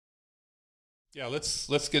Yeah,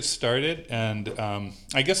 let's get started, and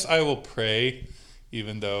I guess I will pray,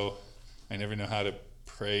 even though I never know how to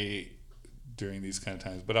pray during these kind of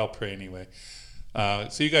times. But I'll pray anyway. So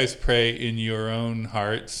you guys pray in your own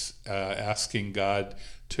hearts, asking God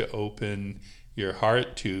to open your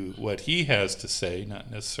heart to what He has to say, not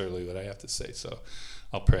necessarily what I have to say. So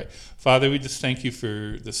I'll pray. Father, we just thank you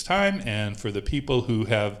for this time and for the people who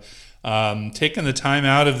have taken the time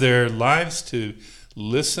out of their lives to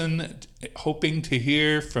listen, hoping to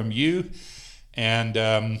hear from you. And,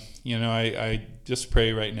 I just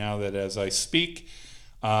pray right now that as I speak,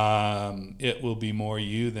 it will be more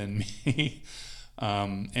you than me.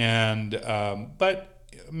 But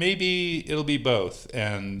maybe it'll be both.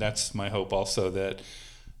 And that's my hope also, that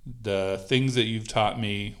the things that you've taught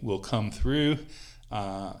me will come through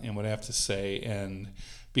in what I have to say. And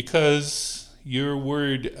because your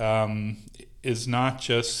word is not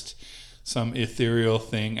just some ethereal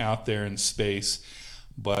thing out there in space,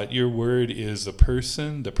 but your word is a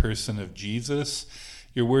person, the person of Jesus.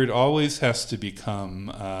 Your word always has to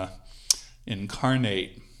become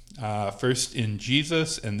incarnate, first in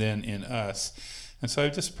Jesus and then in us. And so I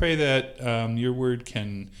just pray that your word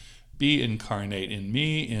can be incarnate in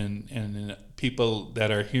me and in people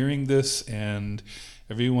that are hearing this, and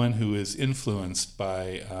everyone who is influenced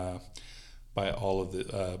by all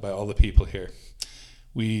the people here.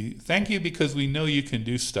 We thank you because we know you can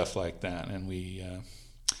do stuff like that, and we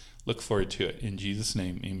look forward to it. In Jesus'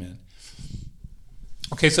 name, amen.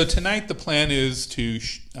 Okay, so tonight the plan is to,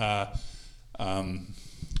 I hope I'm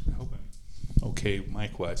okay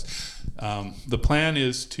mic-wise. The plan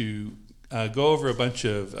is to go over a bunch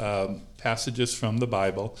of passages from the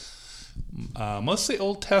Bible, mostly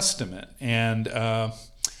Old Testament, and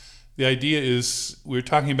the idea is we're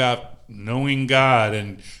talking about knowing God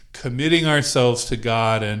and committing ourselves to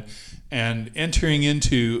God and entering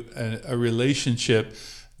into a relationship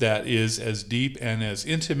that is as deep and as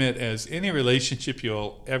intimate as any relationship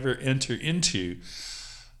you'll ever enter into.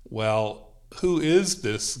 Well, who is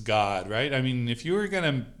this God, right? I mean,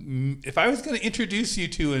 if I was gonna introduce you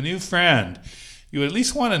to a new friend, you would at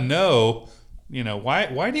least want to know,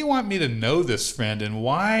 why do you want me to know this friend, and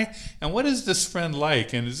why, and what is this friend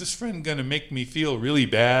like, and is this friend going to make me feel really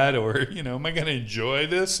bad, or am I going to enjoy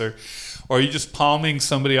this, or are you just palming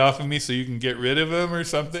somebody off of me so you can get rid of them or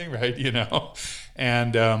something, right?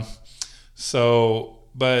 And so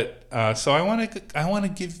I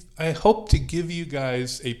hope to give you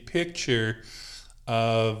guys a picture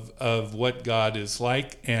of what God is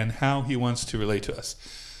like and how He wants to relate to us.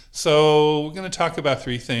 So we're going to talk about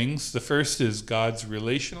three things. The first is God's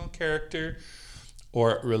relational character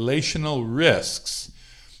or relational risks.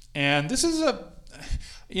 And this is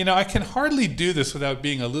I can hardly do this without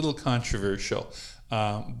being a little controversial.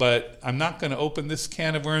 But I'm not going to open this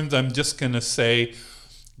can of worms. I'm just going to say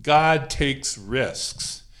God takes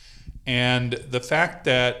risks. And the fact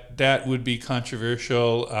that that would be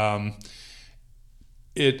controversial,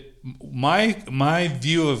 my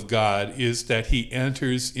view of God is that He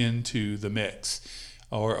enters into the mix,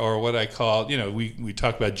 or what I call, we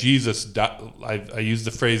talk about Jesus. I use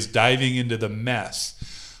the phrase diving into the mess.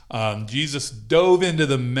 Jesus dove into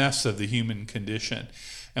the mess of the human condition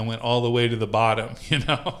and went all the way to the bottom,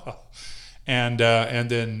 and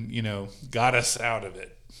then got us out of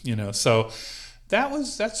it, So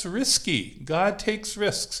that's risky. God takes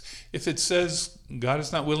risks. If it says God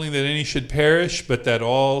is not willing that any should perish, but that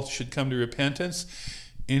all should come to repentance,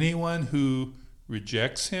 anyone who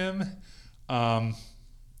rejects Him,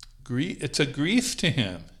 it's a grief to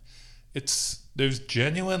Him. There's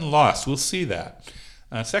genuine loss. We'll see that.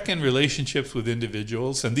 Second, relationships with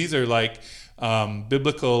individuals, and these are like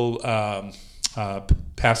biblical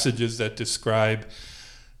passages that describe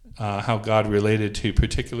how God related to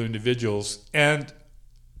particular individuals, and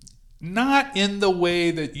not in the way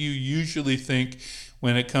that you usually think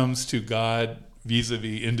when it comes to God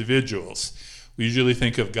vis-a-vis individuals. We usually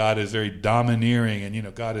think of God as very domineering,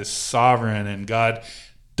 and God is sovereign, and God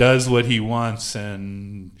does what He wants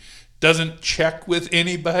and doesn't check with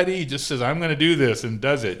anybody. He just says, I'm going to do this, and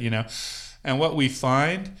does it, And what we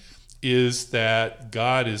find is that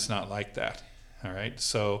God is not like that. All right,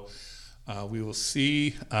 so we will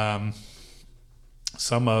see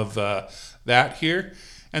some of that here.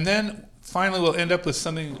 And then finally, we'll end up with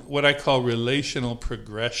something what I call relational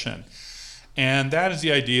progression. And that is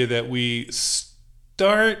the idea that we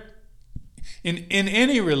start, in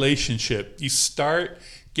any relationship, you start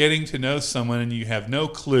getting to know someone and you have no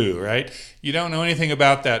clue, right? You don't know anything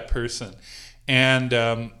about that person. And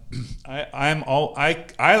I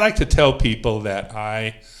like to tell people that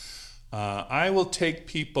I will take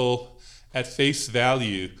people at face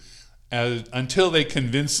value until they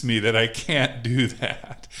convince me that I can't do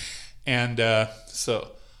that. And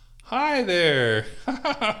so, hi there.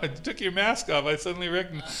 You took your mask off. I suddenly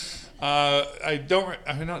recognize.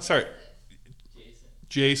 I'm not sorry.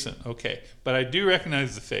 Jason. Okay, but I do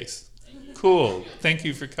recognize the face. Cool. Thank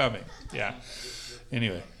you for coming. Yeah.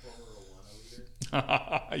 Anyway.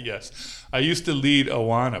 Yes. I used to lead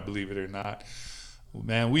Awana, believe it or not.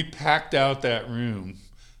 Man, we packed out that room.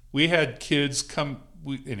 We had kids come.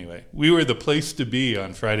 We were the place to be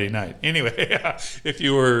on Friday night. Anyway, if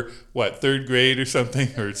you were, third grade or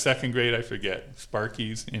something, or second grade, I forget.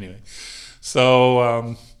 Sparkies. Anyway.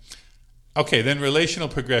 So, okay, then relational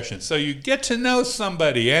progression. So you get to know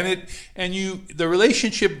somebody, and the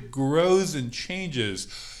relationship grows and changes,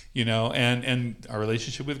 and our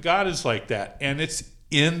relationship with God is like that, and it's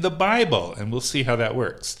in the Bible, and we'll see how that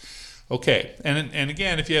works. Okay, and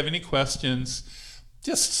again, if you have any questions,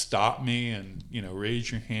 just stop me and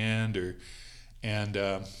raise your hand, and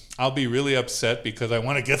I'll be really upset because I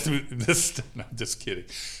want to get through this. No, I'm just kidding.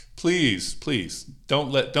 Please,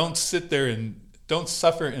 don't sit there and don't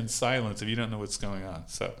suffer in silence if you don't know what's going on.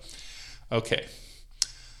 So, okay.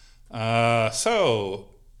 So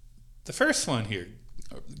the first one here,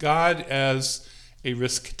 God as a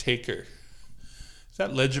risk taker. Is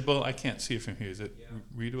that legible? I can't see it from here. Is it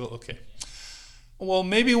readable? Okay. Well,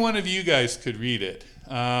 maybe one of you guys could read it.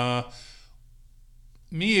 Miu,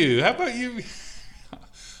 how about you?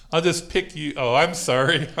 I'll just pick you. Oh, I'm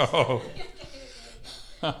sorry. Oh.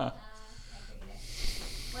 When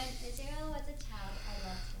Israel was a child, I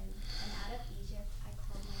loved him, and out of Egypt I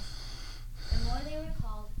called my son. The more they were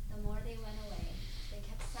called, the more they went away. They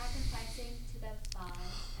kept sacrificing to the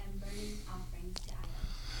Baals and burning offerings to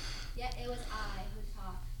idols. Yet it was I who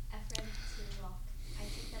taught Ephraim to walk. I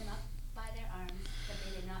took them up by their arms, but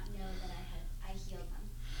they did not know that I healed them.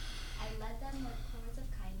 I led them with cords of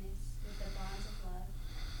kindness, with the bonds of love,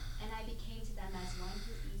 and I became to them as one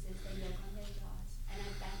who eases the yoke on their jaws, and I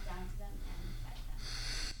bent down to them and fed them.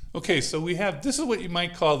 Okay, so this is what you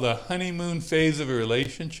might call the honeymoon phase of a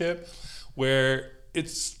relationship, where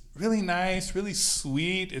it's really nice, really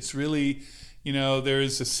sweet. It's really,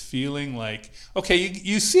 there's this feeling like, okay,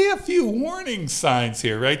 you see a few warning signs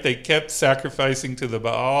here, right? They kept sacrificing to the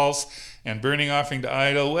Baals and burning offering to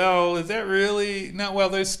idol. Well, is that really? No, well,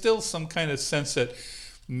 there's still some kind of sense that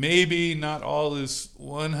maybe not all is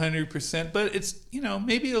 100%, but it's,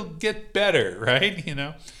 maybe it'll get better, right?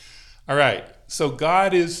 All right. So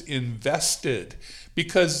God is invested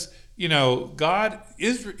because, God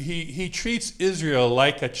is, he treats Israel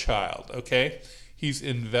like a child, okay? He's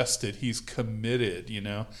invested, he's committed,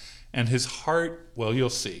 and his heart, well,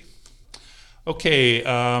 you'll see. Okay,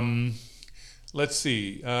 let's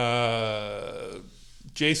see.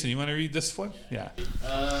 Jason, you want to read this one? Yeah.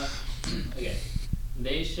 Okay.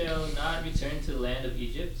 They shall not return to the land of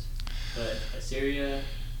Egypt, but Assyria, I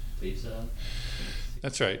believe so.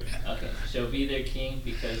 That's right. Okay. Shall be their king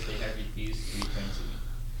because they have refused to return to me.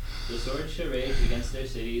 The sword shall rage against their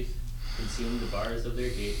cities, consume the bars of their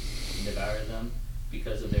gates, and devour them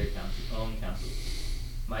because of their own counsels.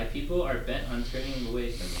 My people are bent on turning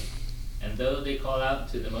away from me, and though they call out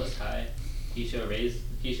to the Most High, he shall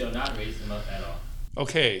not raise them up at all.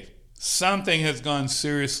 Okay, something has gone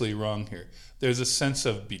seriously wrong here. There's a sense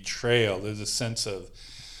of betrayal. There's a sense of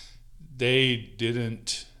they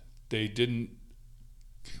didn't,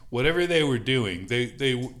 whatever they were doing,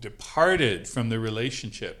 they departed from the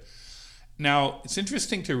relationship. Now, it's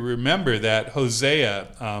interesting to remember that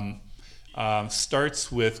Hosea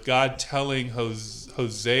starts with God telling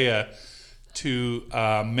Hosea to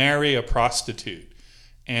marry a prostitute.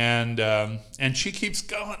 And she keeps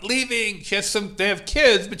leaving. They have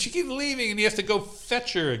kids, but she keeps leaving, and he has to go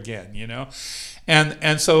fetch her again,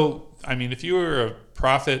 And so, I mean, if you were a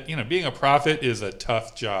prophet, being a prophet is a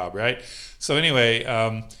tough job, right? So anyway,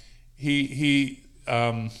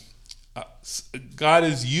 God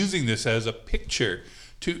is using this as a picture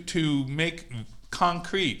to make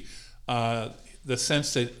concrete the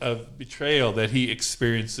sense of betrayal that he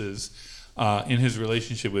experiences in his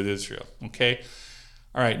relationship with Israel. Okay.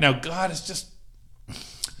 All right, now God is just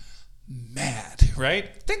mad,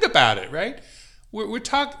 right? Think about it, right? We're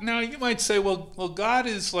talking now. You might say, well, God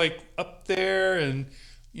is like up there and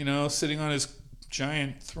sitting on his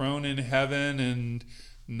giant throne in heaven, and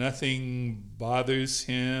nothing bothers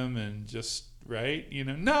him, and just right,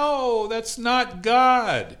 No, that's not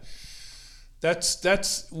God.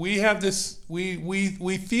 We have this.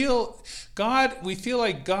 We feel God. We feel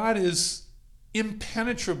like God is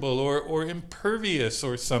impenetrable or impervious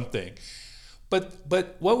or something, but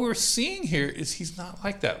what we're seeing here is he's not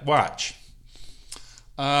like that. Watch.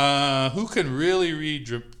 Who can really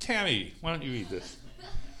read? Tammy, why don't you read this?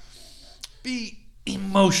 Be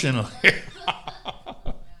emotional here.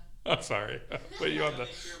 I'm sorry. Put you on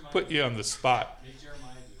the spot. Make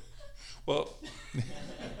Jeremiah do it. Well,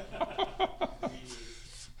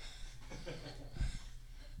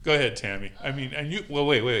 go ahead, Tammy. I mean, and you. Well,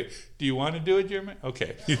 wait. Do you want to do it, Jeremiah?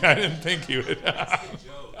 Okay. I didn't think you would.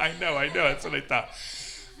 I know. That's what I thought.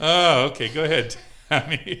 Oh, okay. Go ahead,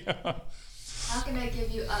 Tammy. How can I give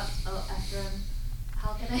you up, O Ephraim?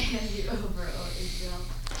 How can I hand you over, O Israel?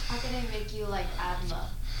 How can I make you like Admah?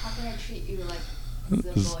 How can I treat you like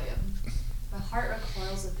Zeboim? My heart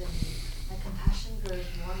recoils within me. My compassion grows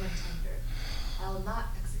warm and tender. I will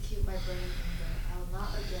not execute my burning anger. I will not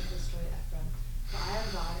again destroy Ephraim. For I am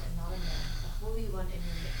God and not a man, the Holy One in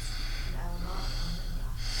your midst, and I will not come in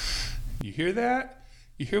wrath. You hear that?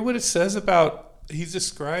 You hear what it says about, he's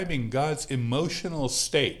describing God's emotional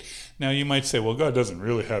state. Now you might say, well, God doesn't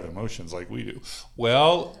really have emotions like we do.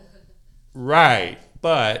 Well, right,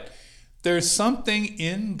 but there's something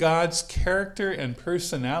in God's character and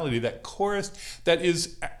personality that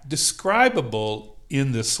is describable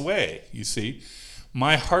in this way, you see.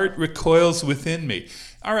 My heart recoils within me.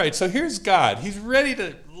 All right, so here's God. He's ready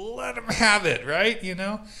to let him have it, right?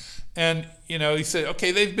 And he said,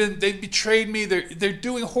 okay, they've betrayed me. They're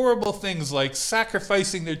doing horrible things like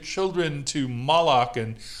sacrificing their children to Moloch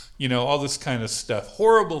and all this kind of stuff.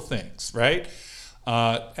 Horrible things, right?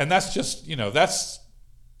 And that's just that's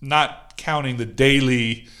not counting the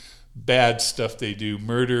daily bad stuff they do: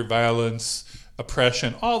 murder, violence,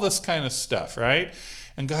 oppression, all this kind of stuff, right?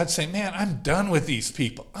 And God's saying, man, I'm done with these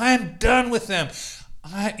people. I'm done with them.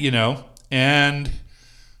 And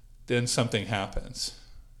then something happens.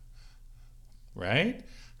 Right?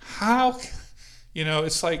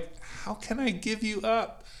 It's like, how can I give you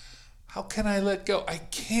up? How can I let go? I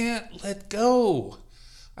can't let go.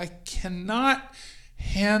 I cannot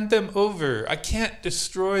hand them over. I can't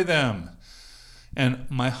destroy them. And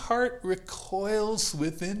my heart recoils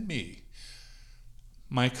within me.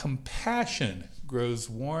 My compassion grows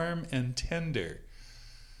warm and tender.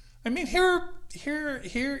 I mean, here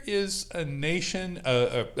is a nation,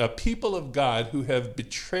 a people of God who have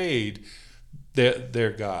betrayed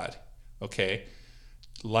their God, okay?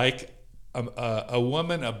 Like a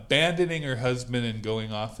woman abandoning her husband and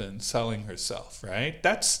going off and selling herself, right?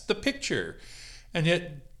 That's the picture. And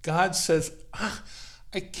yet God says,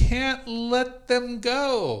 I can't let them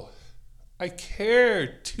go. I care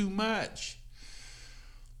too much.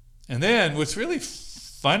 And then what's really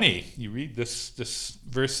funny, you read this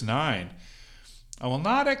verse 9, I will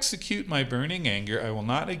not execute my burning anger. I will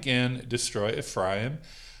not again destroy Ephraim.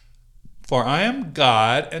 For I am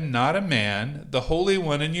God and not a man, the Holy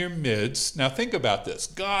One in your midst. Now think about this.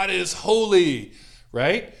 God is holy,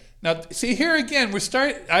 right? Now, see, here again,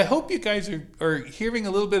 I hope you guys are hearing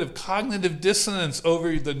a little bit of cognitive dissonance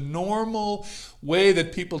over the normal way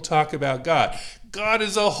that people talk about God. God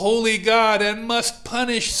is a holy God and must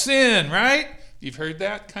punish sin, right? You've heard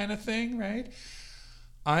that kind of thing, right?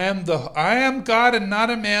 I am God and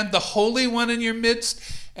not a man, the Holy One in your midst,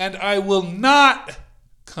 and I will not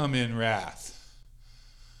come in wrath.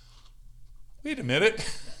 Wait a minute.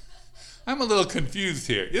 I'm a little confused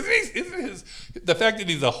here. Isn't the fact that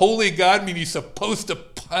he's a holy God mean he's supposed to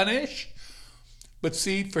punish? But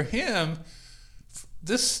see, for him,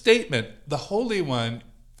 this statement, the Holy One,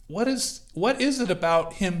 what is it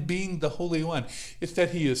about him being the Holy One? It's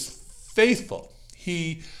that he is faithful.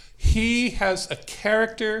 He has a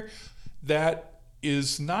character that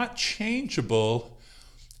is not changeable.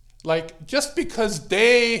 Like, just because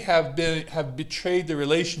they have betrayed the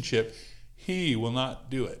relationship, he will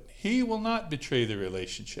not do it. He will not betray the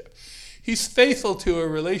relationship. He's faithful to a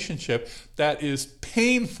relationship that is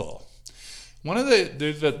painful.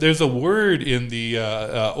 There's a word in the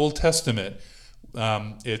Old Testament.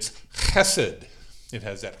 It's chesed. It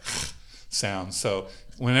has that sound. So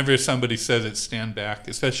whenever somebody says it, stand back,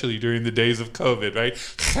 especially during the days of COVID, right?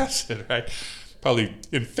 Chesed, right? Probably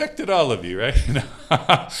infected all of you, right?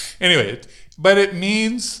 Anyway, but it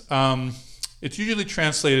means, it's usually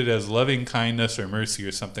translated as loving kindness or mercy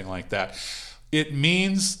or something like that. It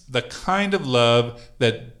means the kind of love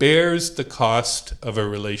that bears the cost of a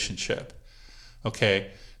relationship.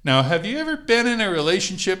 Okay? Now, have you ever been in a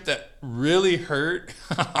relationship that really hurt?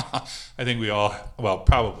 I think we all, well,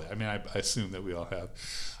 probably. I mean, I assume that we all have.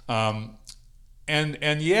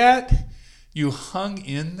 And yet, you hung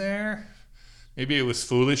in there. Maybe it was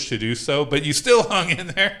foolish to do so, but you still hung in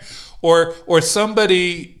there. Or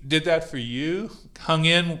somebody did that for you, hung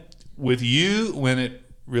in with you when it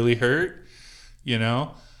really hurt,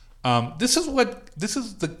 This is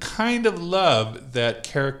the kind of love that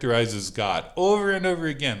characterizes God over and over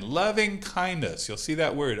again. Loving kindness. You'll see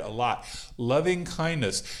that word a lot. Loving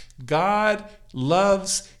kindness. God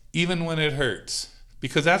loves even when it hurts,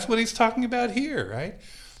 because that's what he's talking about here, right?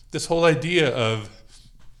 This whole idea of,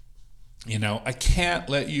 I can't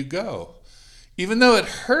let you go. Even though it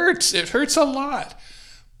hurts a lot.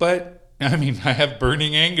 But, I have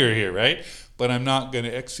burning anger here, right? But I'm not going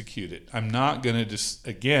to execute it. I'm not going to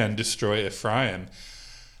destroy Ephraim.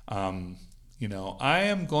 I'm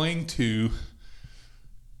not going to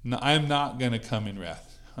come in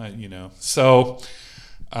wrath. So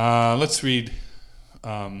let's read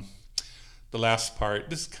the last part.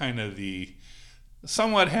 This is kind of the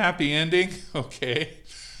somewhat happy ending. Okay.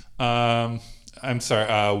 I'm sorry.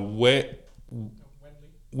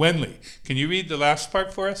 Wenley. Can you read the last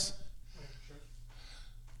part for us? Sure.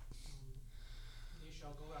 He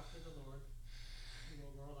shall go after the Lord. He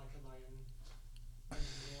will roar like a lion. When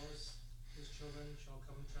he roars, his children shall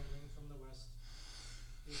come trembling from the west.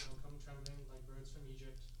 They shall come trembling like birds from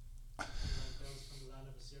Egypt, and like doves from the land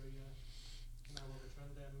of Assyria. And I will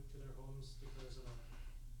return them to their homes, declares the Lord.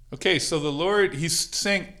 Okay, so the Lord, he's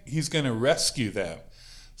saying he's going to rescue them.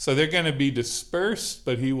 So they're going to be dispersed,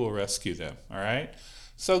 but he will rescue them, all right?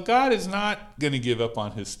 So God is not going to give up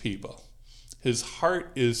on his people. His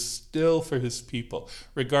heart is still for his people,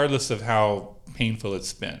 regardless of how painful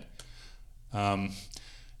it's been.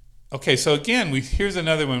 Okay, so again, here's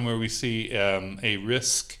another one where we see a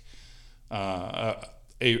risk, how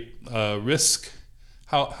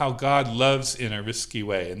God loves in a risky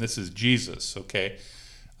way, and this is Jesus. Okay,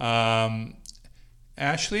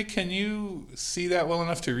 Ashley, can you see that well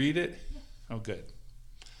enough to read it? Oh, good.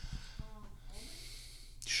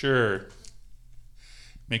 Sure.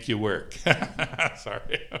 Make you work.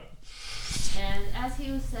 Sorry. And as he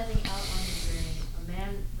was setting out on his journey, a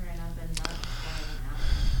man ran up and knelt before him and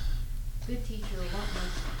asked him, "Good teacher, what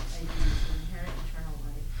must I do to inherit eternal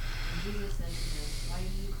life?" And Jesus said to him, "Why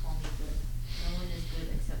do you call me good? No one is good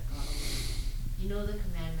except God alone. You know the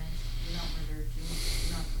commandments: do not murder, do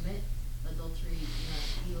not commit adultery, do not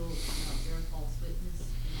steal, do not bear false witness,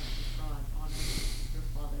 do not defraud, honor your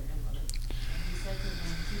father and mother." And he said to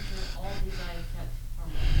him, "Teacher, all these I have kept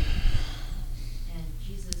from my youth." And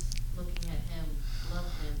Jesus, looking at him,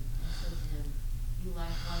 loved him and said to him, "You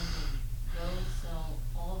lack one thing. Go sell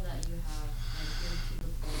all that you have and give to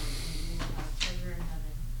the poor, and you will have treasure in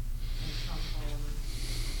heaven, and come follow me."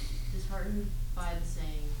 Disheartened by the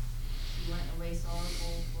saying, he went away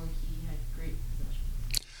sorrowful, for he had great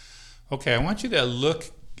possessions. Okay, I want you to look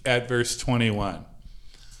at verse 21.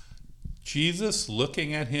 Jesus,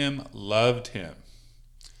 looking at him, loved him.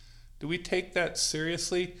 Do we take that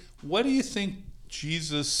seriously? What do you think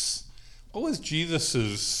what was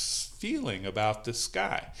Jesus's feeling about this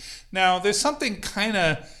guy? Now, there's something kind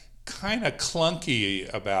of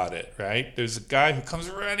clunky about it, right? There's a guy who comes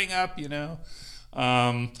running up,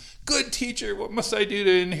 "Good teacher, what must I do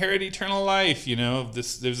to inherit eternal life?"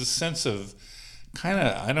 There's a sense of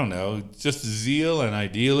just zeal and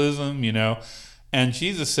idealism, And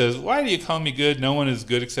Jesus says, "Why do you call me good? No one is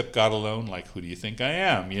good except God alone." Like, who do you think I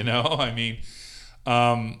am?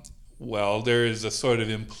 Well, there is a sort of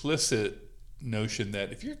implicit notion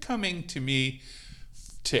that if you're coming to me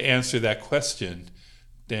to answer that question,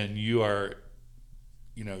 then you are,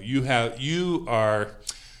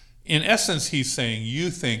 in essence, he's saying you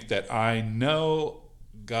think that I know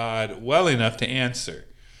God well enough to answer.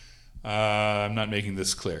 I'm not making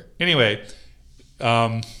this clear. Anyway,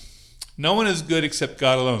 no one is good except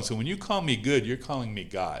God alone. So when you call me good, you're calling me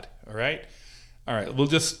God. All right? All right,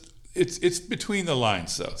 it's between the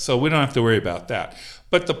lines, though, so we don't have to worry about that.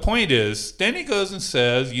 But the point is, then he goes and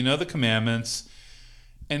says, the commandments,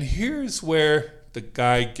 and here's where the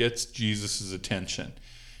guy gets Jesus' attention.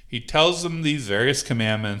 He tells him these various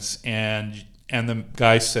commandments, and the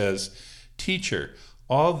guy says, "Teacher,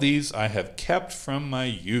 all these I have kept from my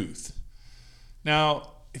youth."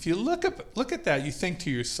 Now, if you look at that, you think to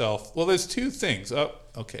yourself, well, there's two things. Oh,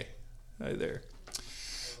 okay, right there.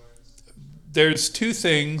 There's two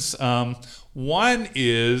things. One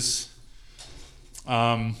is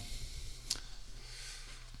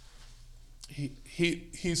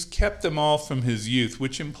he's kept them all from his youth,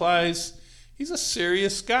 which implies he's a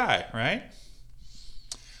serious guy, right?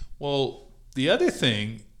 Well, the other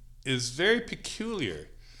thing is very peculiar.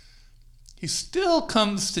 He still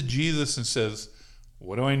comes to Jesus and says,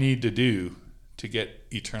 "What do I need to do to get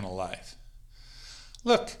eternal life?"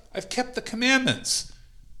 Look, I've kept the commandments.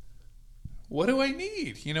 What do I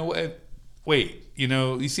need? Wait,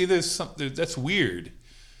 you see, that's weird.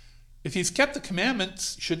 if he's kept the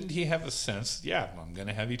commandments, shouldn't he have a sense, yeah, I'm going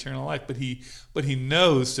to have eternal life? But he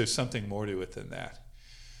knows there's something more to it than that.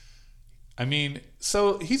 I mean,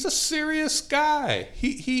 so he's a serious guy.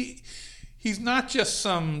 He's not just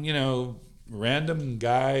some, random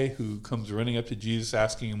guy who comes running up to Jesus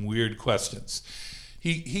asking him weird questions.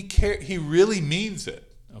 He really means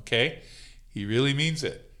it, okay? He really means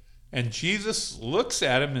it. And Jesus looks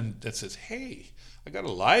at him and says, hey, I got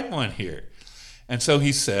a live one here. And so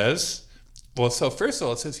he says, so first of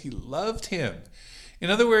all, it says he loved him. In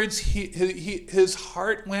other words, his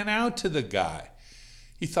heart went out to the guy.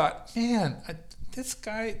 He thought, man, this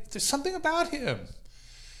guy, there's something about him.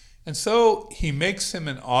 And so he makes him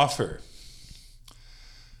an offer.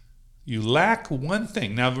 You lack one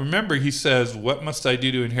thing. Now remember, he says, what must I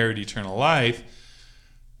do to inherit eternal life?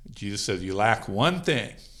 Jesus says, you lack one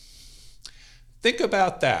thing. Think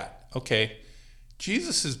about that, okay?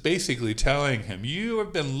 Jesus is basically telling him, you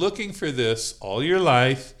have been looking for this all your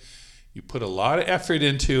life. You put a lot of effort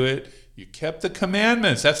into it. You kept the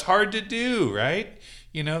commandments. That's hard to do, right?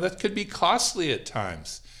 That could be costly at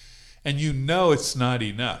times. And it's not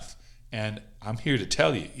enough. And I'm here to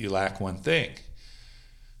tell you, you lack one thing.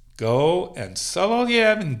 Go and sell all you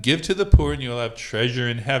have and give to the poor, and you'll have treasure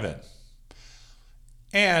in heaven.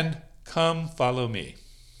 And come follow me.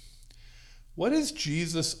 What is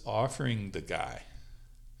Jesus offering the guy?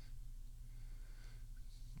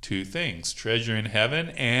 Two things: treasure in heaven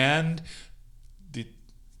and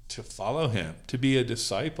to follow him, to be a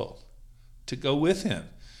disciple, to go with him.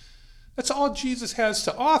 That's all Jesus has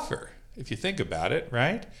to offer, if you think about it,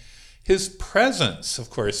 right? His presence, of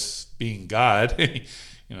course, being God,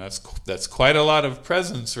 that's quite a lot of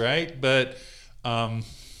presence, right? But, oh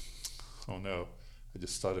no, I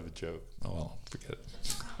just thought of a joke. Oh well, forget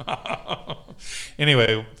it.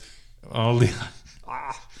 Anyway,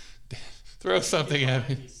 throw something at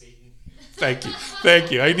me.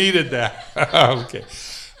 Thank you. I needed that. Okay.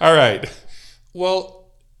 All right. Well,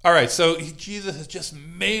 all right. So Jesus has just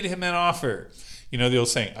made him an offer. The old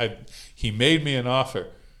saying, he made me an offer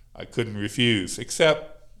I couldn't refuse,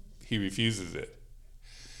 except he refuses it.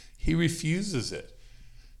 He refuses it.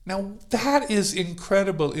 Now, that is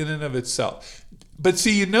incredible in and of itself. But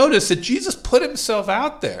see, you notice that Jesus put himself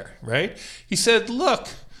out there, right? He said, look,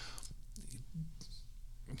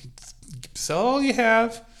 sell all you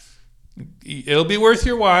have. It'll be worth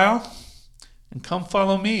your while. And come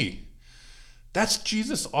follow me. That's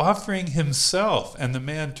Jesus offering himself, and the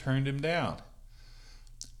man turned him down.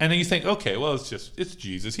 And then you think, okay, well, it's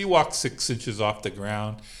Jesus. He walked 6 inches off the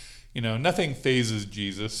ground. Nothing phases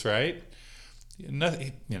Jesus, right?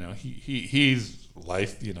 Nothing, he's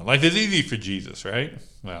life. Life is easy for Jesus, right?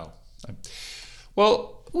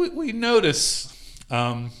 Well, we notice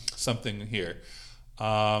something here.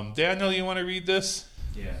 Daniel, you want to read this?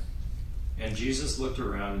 Yeah. And Jesus looked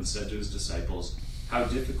around and said to his disciples, how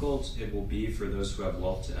difficult it will be for those who have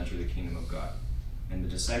wealth to enter the kingdom of God. And the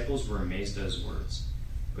disciples were amazed at his words.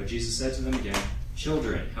 But Jesus said to them again,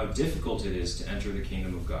 children, how difficult it is to enter the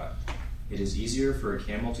kingdom of God. It is easier for a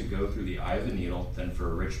camel to go through the eye of a needle than for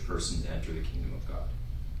a rich person to enter the kingdom of God.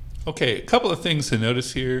 Okay, a couple of things to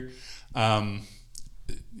notice here.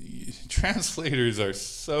 Translators are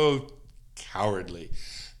so cowardly.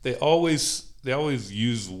 They always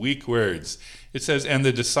use weak words. It says, and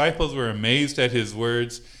the disciples were amazed at his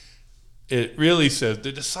words. It really says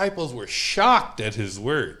the disciples were shocked at his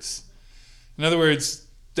words. In other words,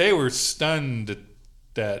 they were stunned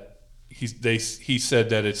that he said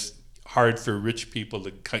that it's hard for rich people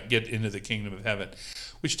to get into the kingdom of heaven,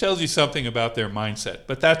 which tells you something about their mindset.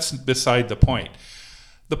 But that's beside the point.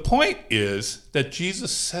 The point is that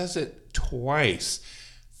Jesus says it twice.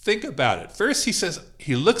 Think about it. First,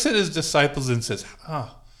 he looks at his disciples and says,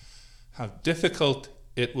 how difficult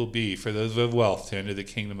it will be for those with wealth to enter the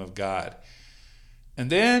kingdom of God. And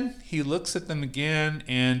then he looks at them again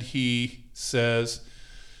and he says,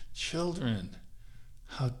 children,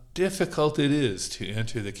 how difficult it is to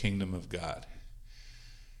enter the kingdom of God.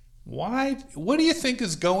 Why? What do you think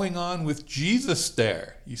is going on with Jesus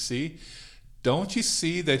there? You see? Don't you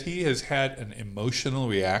see that he has had an emotional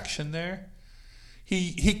reaction there?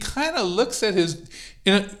 He kind of looks at his,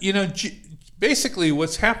 basically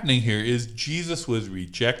what's happening here is Jesus was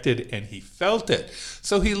rejected and he felt it.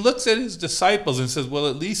 So he looks at his disciples and says, well,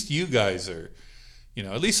 at least you guys are,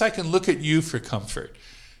 at least I can look at you for comfort.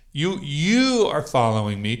 You are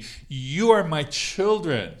following me. You are my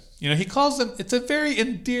children. He calls them, it's a very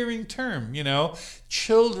endearing term,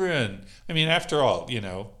 children. I mean, after all,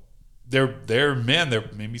 they're men.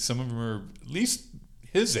 Maybe some of them are at least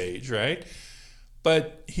his age, right?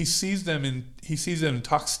 But he sees them and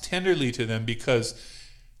talks tenderly to them because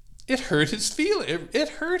it hurt his feeling. It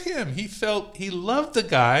hurt him. He felt he loved the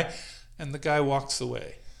guy, and the guy walks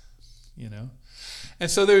away. And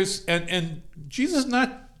so and Jesus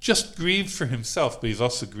not just grieved for himself, but he's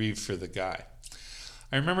also grieved for the guy.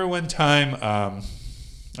 I remember one time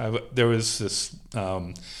there was this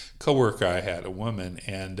coworker I had, a woman,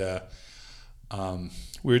 and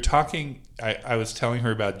we were talking. I was telling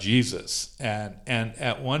her about Jesus, and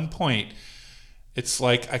at one point, it's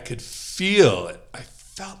like I could feel it. I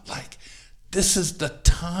felt like this is the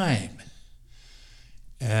time,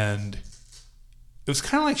 and it was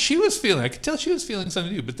kind of like she was feeling. I could tell she was feeling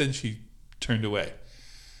something too, but then she turned away,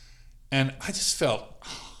 and I just felt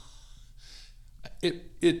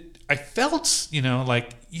it. I felt,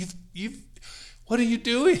 like you've. What are you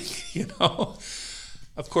doing?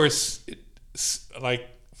 Of course, like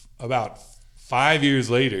about 5 years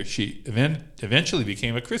later, she eventually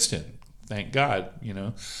became a Christian. Thank God,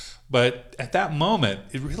 But at that moment,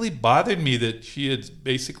 it really bothered me that she had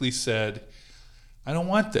basically said, "I don't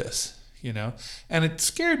want this," And it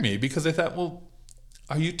scared me because I thought, well,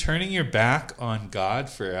 are you turning your back on God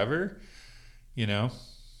forever? Do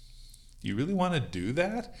you really want to do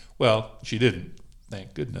that? Well, she didn't.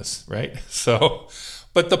 Thank goodness, right? So,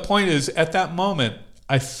 but the point is, at that moment,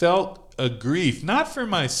 I felt a grief, not for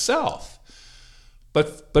myself,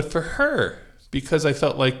 but for her, because I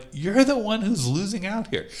felt like you're the one who's losing out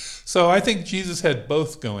here. So I think Jesus had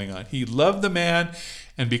both going on. He loved the man,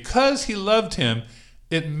 and because he loved him,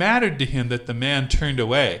 it mattered to him that the man turned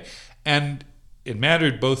away. And it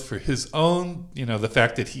mattered both for his own, the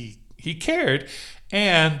fact that he cared,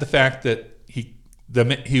 and the fact that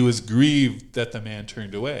he was grieved that the man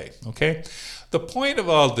turned away. Okay? The point of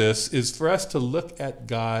all this is for us to look at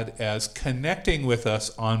God as connecting with us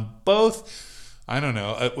on both,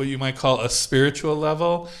 what you might call a spiritual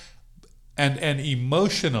level and an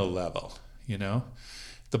emotional level.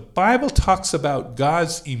 The Bible talks about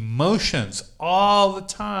God's emotions all the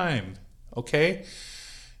time. Okay?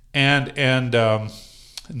 And the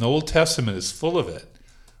Old Testament is full of it.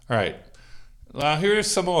 All right. Now here's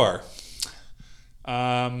some more.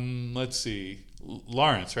 Let's see.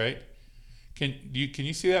 Lawrence, right? Can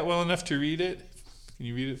you see that well enough to read it? Can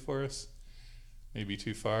you read it for us? Maybe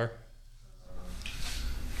too far.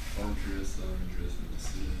 O Jerusalem, Jerusalem,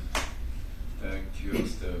 city that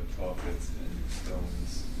kills the prophets and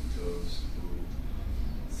stones those who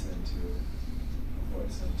sent you.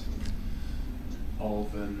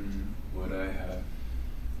 Often would I have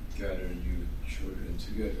gathered you children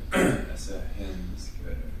together as a hen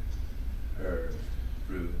gathers her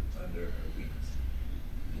brood under her wings,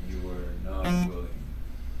 and you were not willing.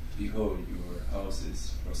 Behold, your house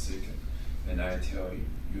is forsaken, and I tell you,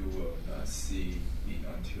 you will not see me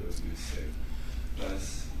until you say,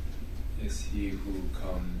 blessed is he who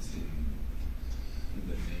comes in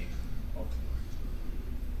the name of the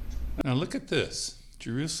Lord. Now look at this.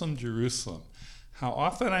 Jerusalem, Jerusalem, how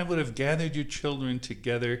often I would have gathered your children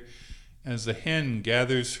together as the hen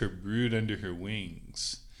gathers her brood under her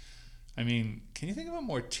wings. I mean, can you think of a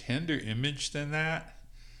more tender image than that?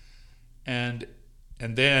 And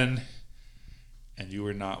you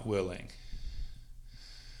were not willing.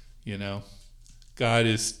 God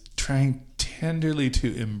is trying tenderly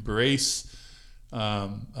to embrace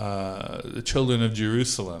the children of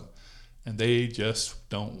Jerusalem, and they just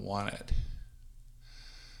don't want it.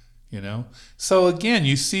 So again,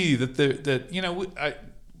 you see that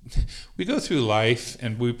we go through life,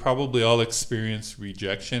 and we probably all experience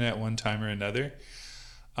rejection at one time or another.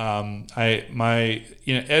 Edwin,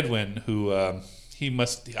 who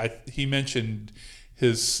he mentioned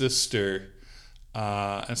his sister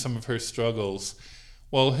and some of her struggles.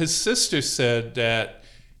 Well, his sister said that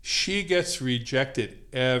she gets rejected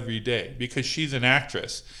every day because she's an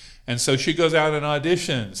actress. And so she goes out and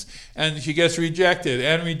auditions, and she gets rejected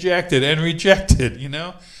and rejected and rejected,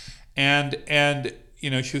 And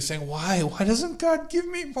she was saying, why doesn't God give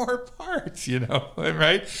me more parts,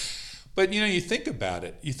 right? But, you think about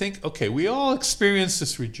it. You think, okay, we all experience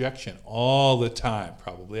this rejection all the time,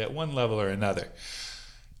 probably at one level or another.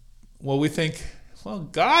 Well, we think, well,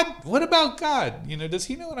 God, what about God? Does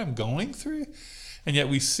he know what I'm going through? And yet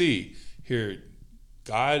we see here,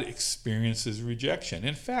 God experiences rejection.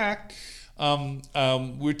 In fact,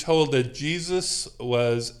 we're told that Jesus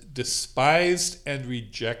was despised and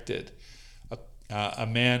rejected, a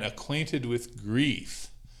man acquainted with grief.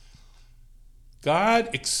 God,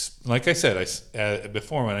 like I said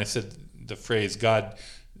before when I said the phrase, God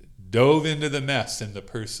dove into the mess in the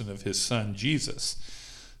person of his son, Jesus.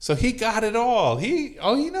 So he got it all. He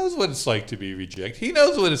knows what it's like to be rejected. He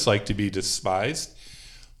knows what it's like to be despised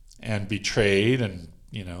and betrayed and,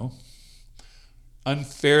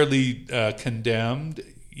 unfairly condemned,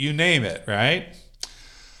 you name it, right?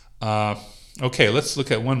 Okay, let's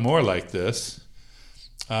look at one more like this.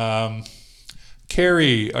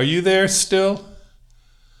 Carrie, are you there still?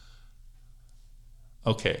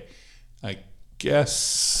 Okay, I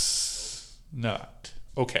guess not.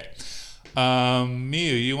 Okay.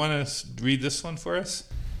 Miu, you want to read this one for us?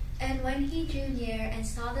 And when he drew near and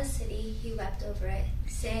saw the city, he wept over it,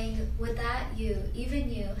 saying, would that you,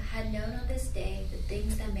 even you, had known on this day the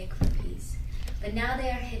things that make for peace. But now they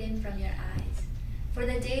are hidden from your eyes. For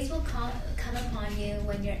the days will come upon you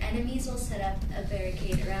when your enemies will set up a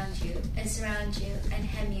barricade around you, and surround you, and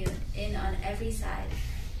hem you in on every side,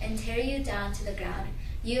 and tear you down to the ground,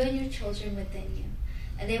 you and your children within you.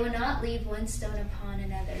 And they will not leave one stone upon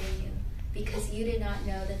another in you, because you did not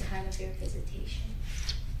know the time of your visitation.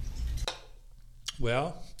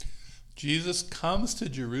 Well, Jesus comes to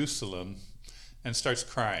Jerusalem and starts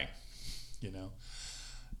crying, you know.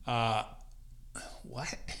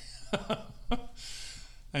 What?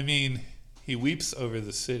 I mean, he weeps over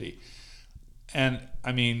the city. And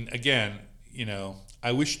I mean, again, you know,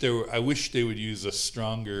 I wish they would use a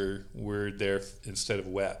stronger word there instead of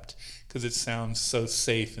wept, because it sounds so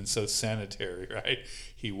safe and so sanitary, right?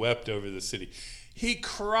 He wept over the city. He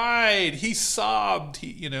cried, he sobbed,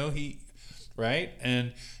 right?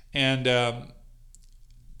 And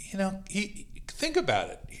you know, think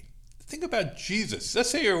about it. Think about Jesus. Let's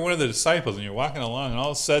say you're one of the disciples and you're walking along, and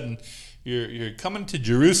all of a sudden you're coming to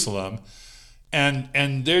Jerusalem,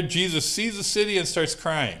 and there Jesus sees the city and starts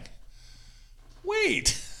crying.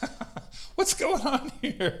 Wait, what's going on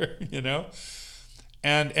here? You know,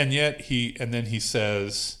 and then he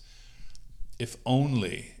says, if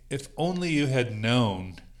only you had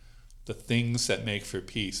known the things that make for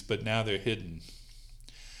peace, but now they're hidden.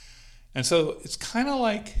 And so it's kind of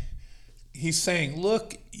like he's saying,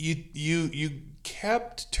 look, you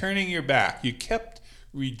kept turning your back, you kept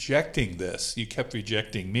rejecting this, you kept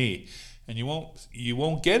rejecting me, and you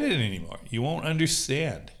won't get it anymore. You won't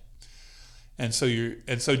understand. And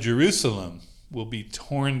so Jerusalem will be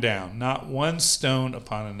torn down, not one stone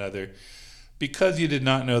upon another, because you did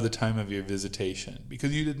not know the time of your visitation,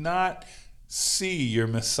 because you did not see your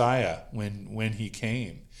Messiah when he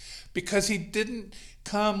came, because he didn't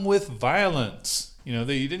come with violence. You know,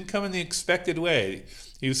 that he didn't come in the expected way.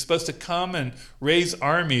 He was supposed to come and raise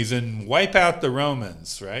armies and wipe out the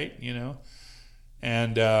Romans, right? You know,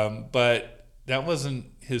 and but that wasn't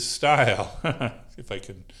his style, if I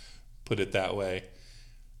can put it that way.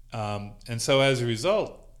 And so as a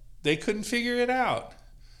result, they couldn't figure it out,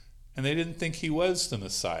 and they didn't think he was the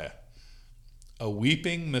Messiah, a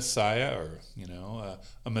weeping Messiah, or you know,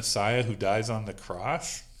 a Messiah who dies on the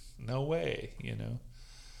cross. No way, you know.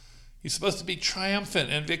 He's supposed to be triumphant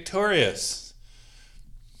and victorious.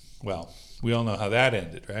 Well, we all know how that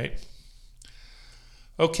ended, right?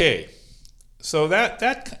 Okay, so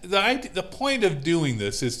the point of doing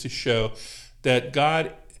this is to show that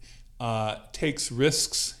God takes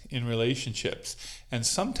risks in relationships, and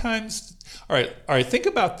sometimes, all right, think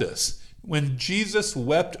about this. When Jesus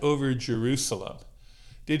wept over Jerusalem,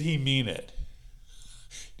 did he mean it?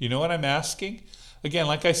 Do you know what I'm asking? Again,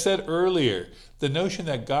 like I said earlier, the notion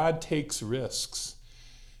that God takes risks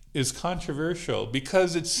is controversial,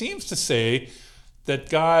 because it seems to say that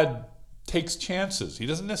God takes chances. He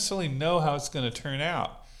doesn't necessarily know how it's going to turn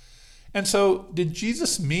out. And so, did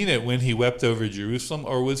Jesus mean it when he wept over Jerusalem,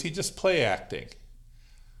 or was he just play acting?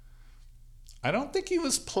 I don't think he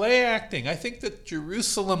was play acting. I think that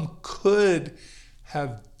Jerusalem could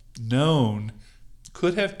have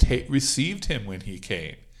received him when he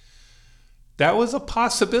came. That was a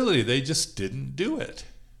possibility. They just didn't do it.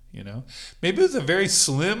 You know, maybe it was a very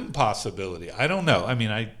slim possibility. I don't know. I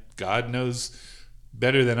mean, God knows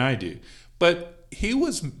better than I do. But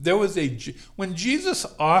when Jesus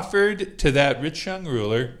offered to that rich young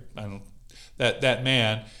ruler, that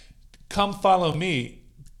man, come follow me,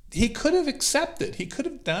 he could have accepted. He could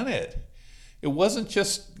have done it. It wasn't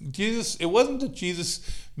just Jesus. It wasn't that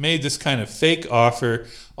Jesus made this kind of fake offer.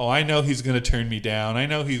 Oh, I know he's going to turn me down. I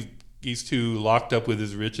know he's too locked up with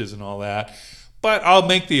his riches and all that, but I'll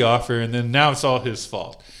make the offer, and then now it's all his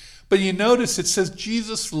fault. But you notice it says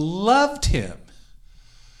Jesus loved him.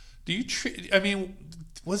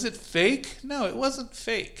 Was it fake? No, it wasn't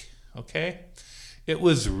fake, okay? It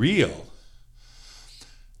was real.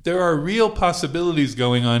 There are real possibilities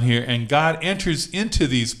going on here, and God enters into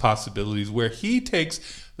these possibilities where he takes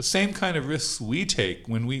the same kind of risks we take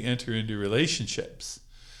when we enter into relationships.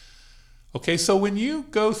 Okay, so when you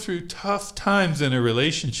go through tough times in a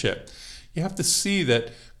relationship, you have to see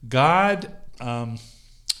that God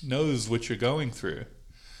knows what you're going through,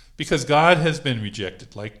 because God has been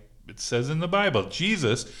rejected. Like it says in the Bible,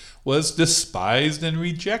 Jesus was despised and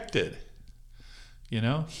rejected.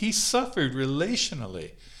 He suffered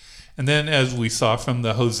relationally. And then as we saw from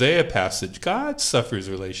the Hosea passage, God suffers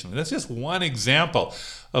relationally. That's just one example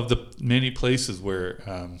of the many places where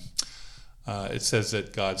it says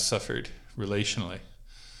that God suffered relationally.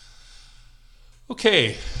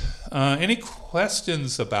 Okay, any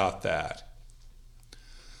questions about that?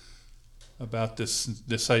 About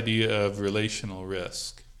this idea of relational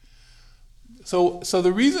risk? So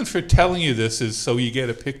the reason for telling you this is so you get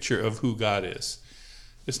a picture of who God is.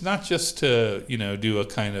 It's not just to do a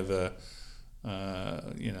kind of a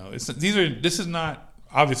this is not,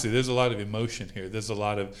 obviously there's a lot of emotion here. There's a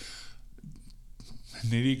lot of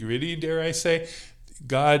nitty-gritty, dare I say.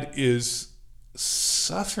 God is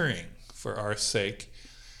suffering for our sake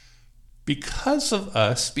because of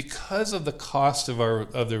us, because of the cost of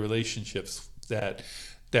the relationships that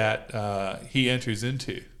he enters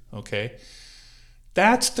into. Okay,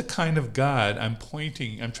 that's the kind of God I'm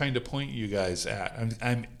trying to point you guys at.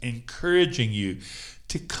 I'm encouraging you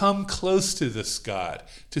to come close to this God,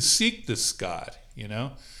 to seek this God,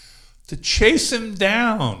 to chase him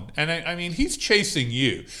down. And I mean, he's chasing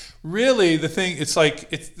you. Really, the thing,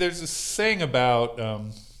 there's a saying about,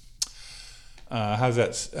 how's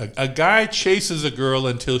that? A guy chases a girl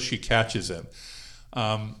until she catches him.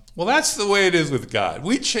 Well, that's the way it is with God.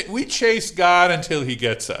 We chase God until he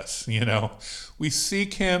gets us, We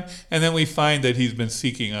seek him, and then we find that he's been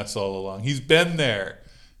seeking us all along. He's been there,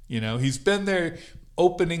 He's been there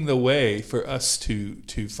opening the way for us to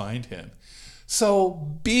find him.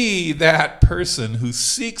 So be that person who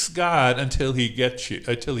seeks God until he gets you,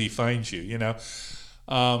 until he finds you,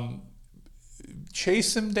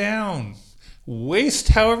 Chase him down. Waste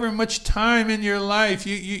however much time in your life.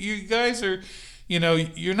 You guys are,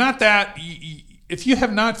 you're not that... If you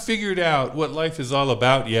have not figured out what life is all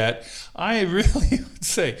about yet, I really would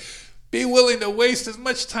say be willing to waste as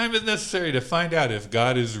much time as necessary to find out if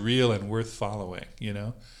God is real and worth following,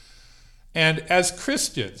 And as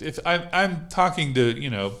Christians, if I'm talking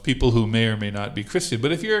to, people who may or may not be Christian,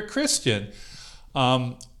 but if you're a Christian,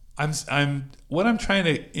 what I'm trying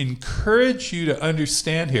to encourage you to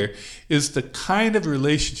understand here is the kind of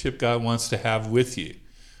relationship God wants to have with you.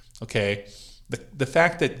 Okay? The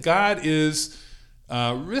fact that God is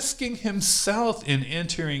risking himself in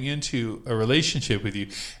entering into a relationship with you.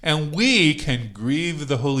 And we can grieve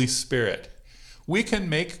the Holy Spirit. We can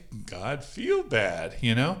make God feel bad,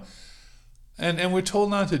 And we're told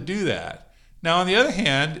not to do that. Now, on the other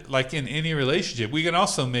hand, like in any relationship, we can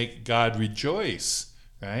also make God rejoice,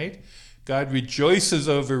 right? God rejoices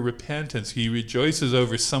over repentance. He rejoices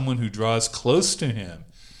over someone who draws close to him.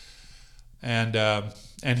 And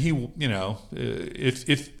he,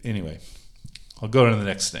 anyway, I'll go to the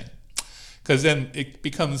next thing. Because then it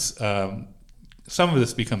becomes, some of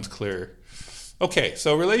this becomes clearer. Okay,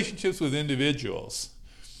 so relationships with individuals.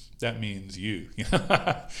 That means you.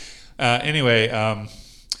 Anyway,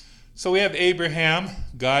 so we have Abraham.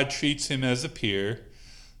 God treats him as a peer.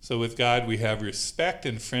 So with God, we have respect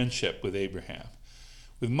and friendship with Abraham.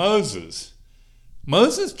 With Moses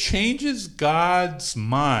changes God's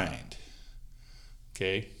mind.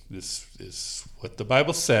 Okay, this is what the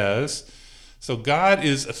Bible says. So God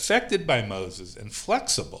is affected by Moses and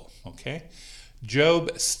flexible. Okay,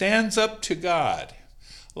 Job stands up to God.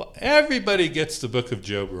 Well, everybody gets the book of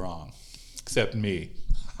Job wrong, except me.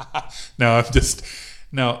 I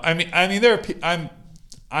mean,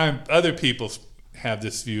 other people have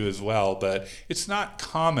this view as well, but it's not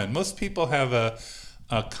common. Most people have a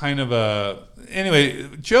kind of anyway,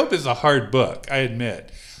 Job is a hard book, I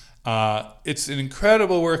admit. It's an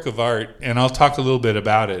incredible work of art, and I'll talk a little bit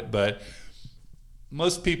about it, but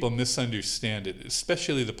most people misunderstand it,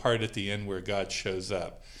 especially the part at the end where God shows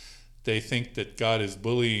up. They think that God is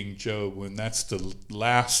bullying Job when that's the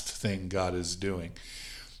last thing God is doing.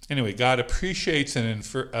 Anyway, God appreciates and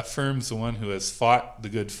affirms the one who has fought the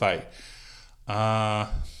good fight. And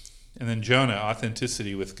then Jonah,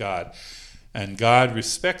 authenticity with God. And God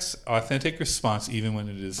respects authentic response even when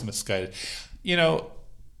it is misguided.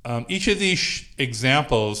 Each of these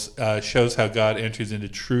examples shows how God enters into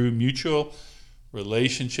true mutual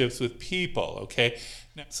relationships with people, okay?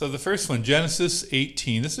 Now, so the first one, Genesis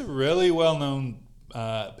 18. This is a really well-known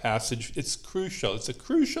passage. It's crucial. It's a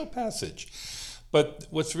crucial passage. But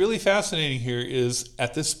what's really fascinating here is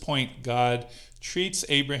at this point, God treats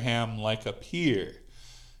Abraham like a peer.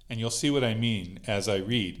 And you'll see what I mean as I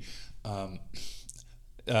read.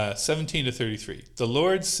 17 to 33. The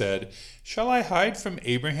Lord said, "Shall I hide from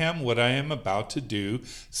Abraham what I am about to do,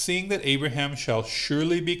 seeing that Abraham shall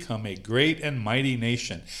surely become a great and mighty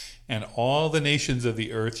nation, and all the nations of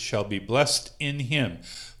the earth shall be blessed in him.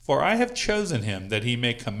 For I have chosen him, that he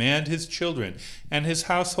may command his children and his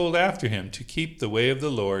household after him to keep the way of the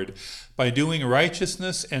Lord by doing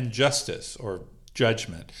righteousness and justice, or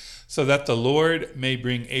judgment, so that the Lord may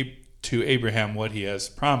bring to Abraham what he has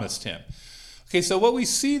promised him. Okay, so what we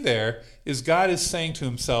see there is God is saying to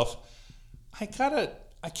himself, I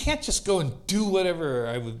can't just go and do whatever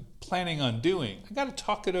I was planning on doing. I got to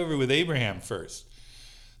talk it over with Abraham first.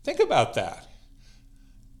 Think about that.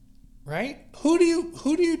 Right? Who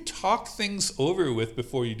do you talk things over with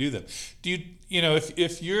before you do them? Do you know,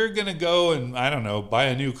 if you're going to go and, I don't know, buy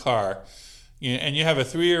a new car, and you have a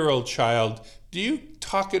 3-year-old child, do you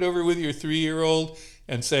talk it over with your 3-year-old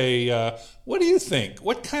and say, what do you think?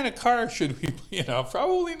 What kind of car should we,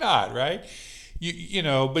 probably not, right?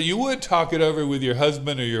 But you would talk it over with your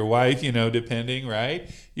husband or your wife, depending, right?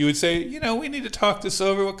 You would say, we need to talk this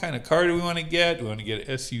over. What kind of car do we want to get? Do we want to get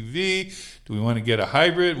an SUV? Do we want to get a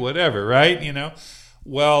hybrid? Whatever, right?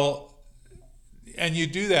 Well, and you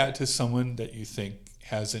do that to someone that you think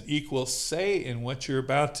has an equal say in what you're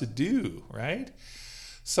about to do, right?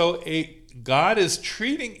 So God is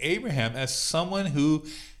treating Abraham as someone who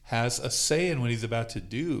has a say in what he's about to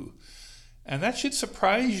do. And that should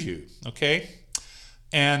surprise you, okay?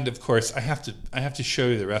 And of course, I have to show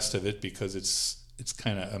you the rest of it because it's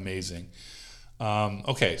kind of amazing.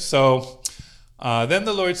 Okay, so then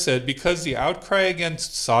the Lord said, because the outcry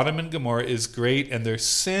against Sodom and Gomorrah is great and their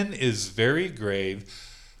sin is very grave,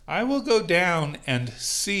 I will go down and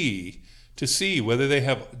see whether they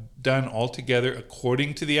have done altogether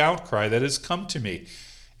according to the outcry that has come to me.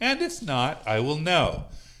 And if not, I will know.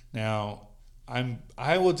 Now,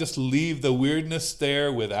 I will just leave the weirdness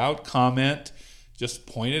there without comment. Just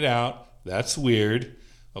point it out. That's weird.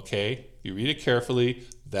 Okay? You read it carefully.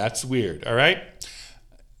 That's weird. All right?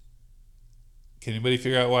 Can anybody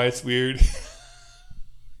figure out why it's weird?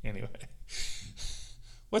 Anyway.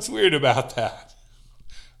 What's weird about that?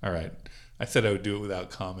 All right. I said I would do it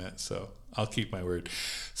without comment, so I'll keep my word.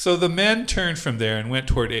 So the men turned from there and went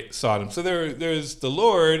toward Sodom. So there's the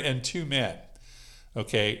Lord and 2 men.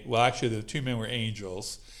 Okay? Well, actually, the 2 men were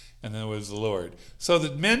angels. And then there was the Lord. So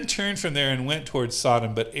the men turned from there and went towards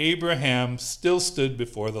Sodom, but Abraham still stood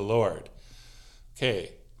before the Lord.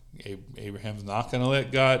 Okay, Abraham's not going to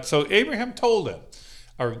let God. So Abraham told him,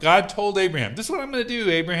 or God told Abraham, this is what I'm going to do,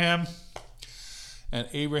 Abraham. And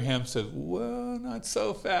Abraham said, well, not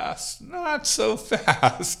so fast, not so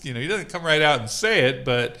fast. He doesn't come right out and say it,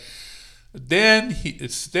 but then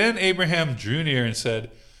Abraham drew near and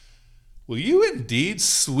said, will you indeed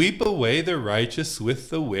sweep away the righteous with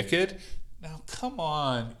the wicked? Now, come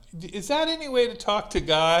on. Is that any way to talk to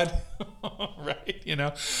God? Right?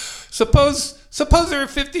 Suppose there are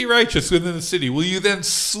 50 righteous within the city. Will you then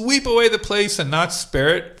sweep away the place and not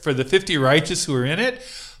spare it for the 50 righteous who are in it?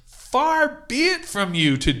 Far be it from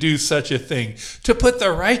you to do such a thing, to put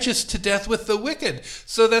the righteous to death with the wicked,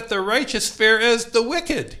 so that the righteous fare as the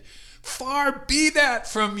wicked. Far be that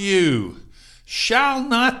from you. Shall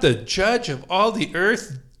not the judge of all the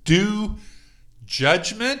earth do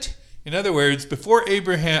judgment? In other words, before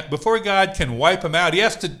God can wipe him out, he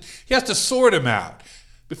has to sort him out.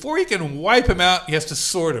 Before he can wipe him out, he has to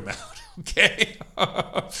sort him out. Okay?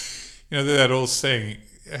 That old saying.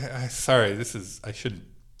 Sorry, it's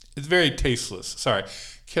very tasteless. Sorry.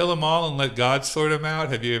 Kill them all and let God sort them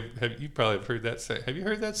out. You probably have heard that saying. Have you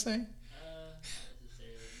heard that saying?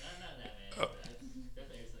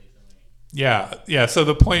 Yeah. So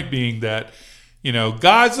the point being that,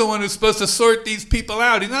 God's the one who's supposed to sort these people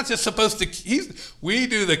out. He's not just supposed to. We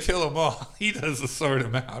do the kill them all. He does the sort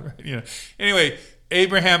them out. Right? Anyway,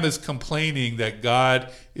 Abraham is complaining that God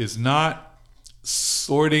is not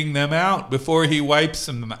sorting them out before He wipes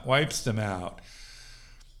them out.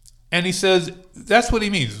 And he says that's what he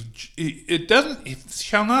means.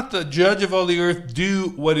 Shall not the judge of all the earth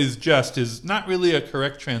do what is just is not really a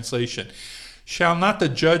correct translation. Shall not the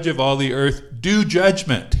judge of all the earth do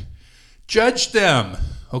judgment? Judge them,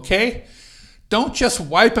 okay? Don't just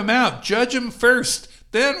wipe them out. Judge them first,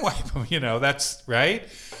 then wipe them. That's right.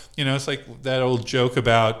 It's like that old joke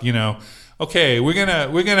about, okay, we're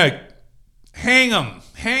gonna hang them,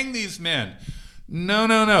 hang these men.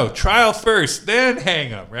 No. Trial first, then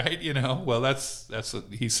hang them, right? Well, that's what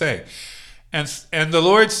he's saying. And the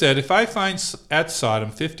Lord said, if I find at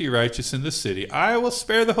Sodom 50 righteous in the city, I will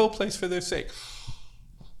spare the whole place for their sake.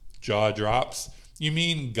 Jaw drops. You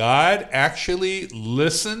mean God actually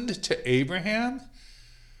listened to Abraham?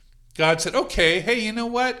 God said, okay, hey, you know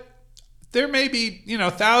what? There may be,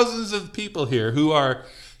 thousands of people here who are,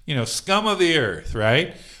 scum of the earth,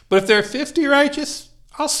 right? But if there are 50 righteous,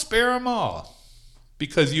 I'll spare them all.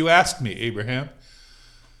 because you asked me, Abraham.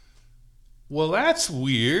 Well, that's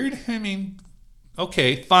weird. I mean,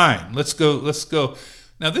 okay, fine. Let's go.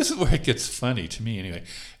 Now, this is where it gets funny to me anyway.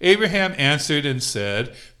 Abraham answered and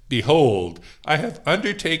said, Behold, I have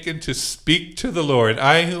undertaken to speak to the Lord,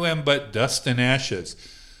 I who am but dust and ashes.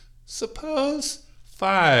 Suppose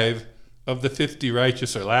 5 of the 50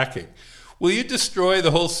 righteous are lacking. Will you destroy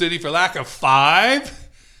the whole city for lack of 5?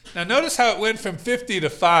 Now, notice how it went from 50 to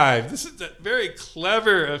 5. This is very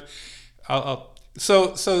clever.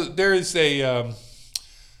 So there is a, I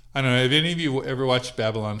don't know, have any of you ever watched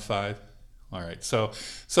Babylon 5? All right, so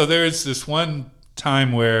there is this one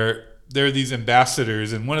time where there are these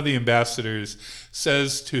ambassadors, and one of the ambassadors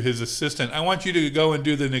says to his assistant, I want you to go and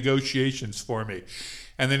do the negotiations for me.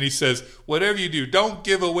 And then he says, whatever you do, don't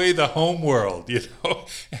give away the home world, you know.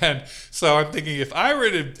 And so I'm thinking, if I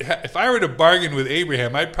were to bargain with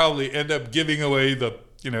Abraham, I'd probably end up giving away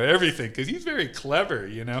everything, because he's very clever,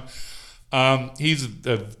 you know. He's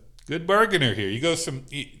a good bargainer here. He goes from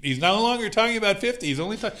he's no longer talking about 50. He's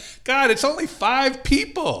only talking, God, it's only 5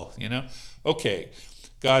 people, you know. Okay,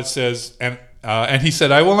 God says, and he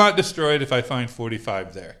said, I will not destroy it if I find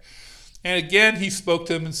 45 there. And again, he spoke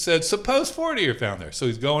to him and said, suppose 40 are found there. So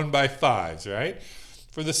he's going by 5s, right?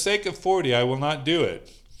 For the sake of 40, I will not do it.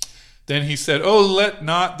 Then he said, oh, let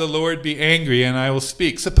not the Lord be angry, and I will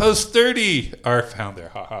speak. Suppose 30 are found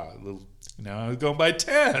there. I was going by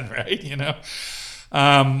 10, right? You know.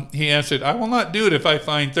 He answered, I will not do it if I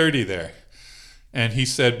find 30 there. And he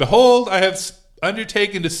said, behold, I have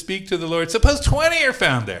undertaken to speak to the Lord. Suppose 20 are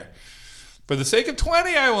found there. For the sake of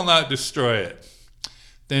 20, I will not destroy it.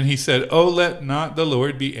 Then he said, oh, let not the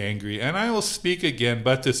Lord be angry, and I will speak again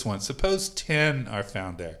but this one. Suppose 10 are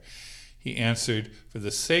found there. He answered, for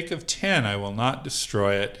the sake of 10, I will not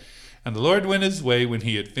destroy it. And the Lord went his way when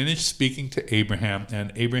he had finished speaking to Abraham,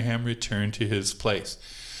 and Abraham returned to his place.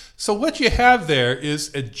 So what you have there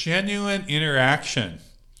is a genuine interaction.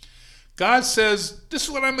 God says, this is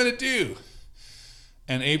what I'm going to do.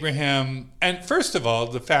 And Abraham, and first of all,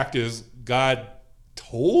 the fact is, God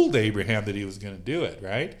told Abraham that he was going to do it,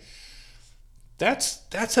 right?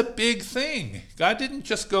 That's a big thing. God didn't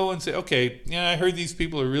just go and say, okay, I heard these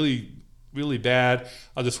people are really, really bad.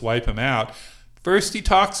 I'll just wipe them out. First, he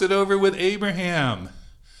talks it over with Abraham.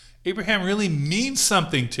 Abraham really means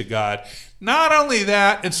something to God. Not only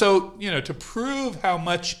that, and so, to prove how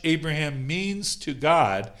much Abraham means to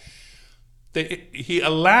God, he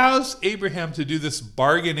allows Abraham to do this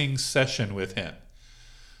bargaining session with him.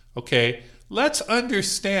 Okay, let's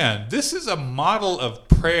understand, this is a model of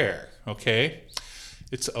prayer, okay?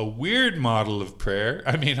 It's a weird model of prayer.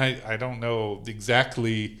 I mean, I don't know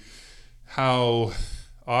exactly how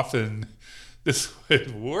often this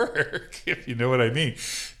would work, if you know what I mean.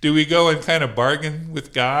 Do we go and kind of bargain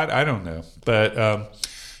with God? I don't know. But,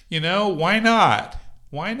 why not?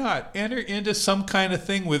 Why not enter into some kind of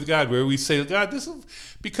thing with God where we say, God, this is,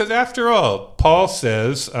 because after all, Paul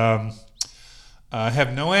says,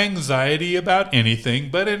 have no anxiety about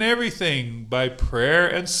anything, but in everything, by prayer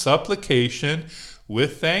and supplication,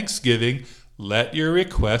 with thanksgiving, let your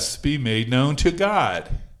requests be made known to God.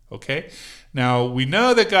 Okay? Now, we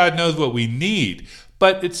know that God knows what we need,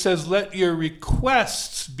 but it says, let your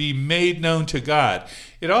requests be made known to God.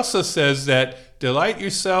 It also says that delight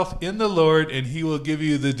yourself in the Lord, and he will give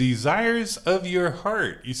you the desires of your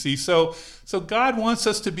heart. You see, so God wants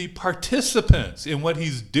us to be participants in what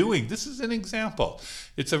he's doing. This is an example.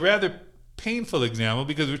 It's a rather painful example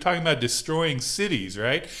because we're talking about destroying cities,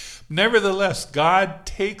 right? Nevertheless, God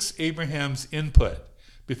takes Abraham's input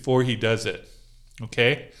before he does it.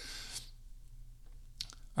 Okay?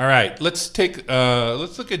 All right, let's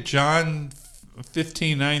look at John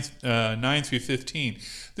 15, 9 through 15.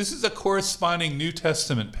 This is a corresponding New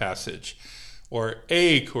Testament passage,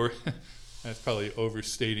 that's probably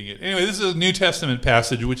overstating it. Anyway, this is a New Testament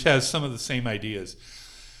passage which has some of the same ideas.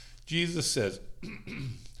 Jesus says,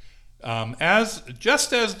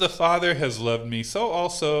 just as the Father has loved me, so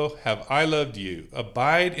also have I loved you.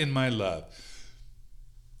 Abide in my love.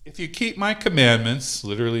 If you keep my commandments,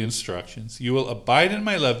 literally instructions, you will abide in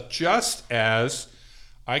my love, just as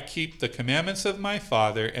I keep the commandments of my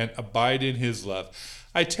Father and abide in his love.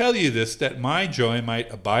 I tell you this, that my joy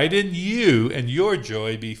might abide in you and your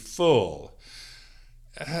joy be full.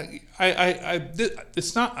 I'm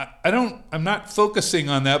not focusing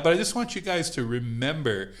on that, but I just want you guys to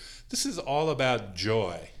remember this is all about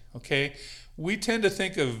joy, okay? We tend to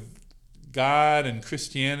think of God and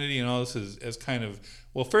Christianity and all this as kind of,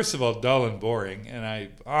 well, first of all, dull and boring. And I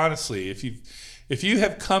honestly, if you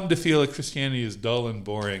have come to feel that Christianity is dull and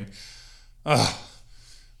boring,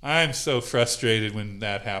 I'm so frustrated when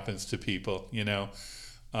that happens to people, you know.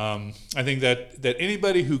 I think that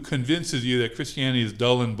anybody who convinces you that Christianity is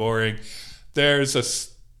dull and boring, there's a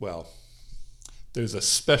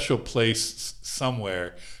special place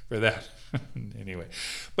somewhere for that. Anyway,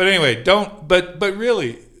 but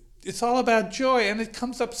really, it's all about joy, and it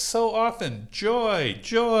comes up so often. Joy,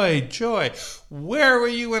 joy, joy. Where were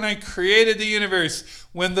you when I created the universe?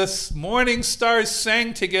 When the morning stars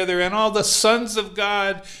sang together and all the sons of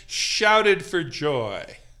God shouted for joy.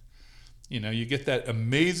 You know, you get that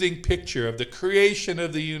amazing picture of the creation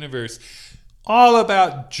of the universe. All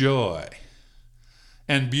about joy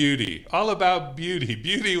and beauty. All about beauty.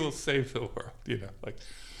 Beauty will save the world, you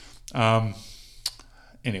know.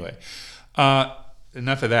 Anyway.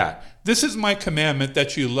 Enough of that. This is my commandment,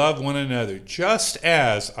 that you love one another, just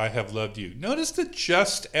as I have loved you. Notice the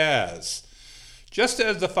just as. Just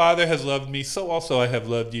as the Father has loved me, so also I have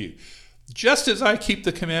loved you. Just as I keep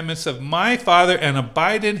the commandments of my Father and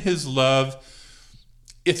abide in his love,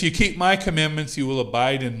 if you keep my commandments, you will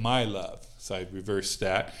abide in my love. So I reversed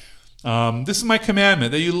that. This is my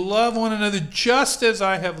commandment, that you love one another just as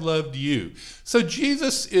I have loved you. So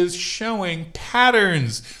Jesus is showing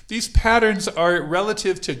patterns. These patterns are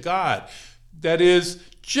relative to God. That is,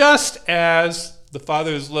 just as the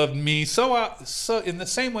Father has loved me, so in the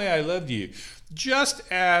same way I loved you. Just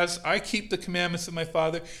as I keep the commandments of my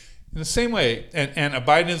Father, in the same way, and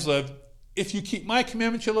abide in his love, if you keep my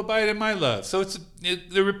commandments, you'll abide in my love. So it's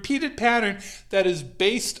the repeated pattern that is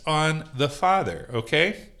based on the Father,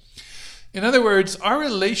 okay? In other words, our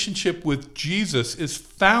relationship with Jesus is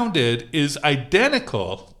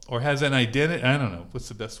identical, or has an identity, I don't know, what's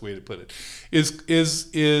the best way to put it, is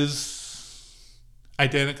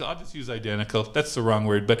identical, I'll just use identical, that's the wrong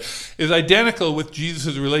word, but is identical with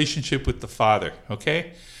Jesus' relationship with the Father,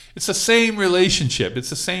 okay? It's the same relationship, it's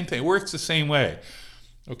the same thing, it works the same way,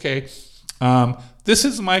 okay? This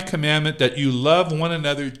is my commandment, that you love one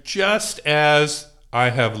another just as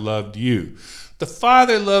I have loved you. The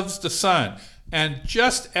Father loves the Son, and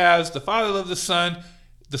just as the Father loves the Son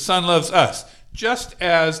loves us. Just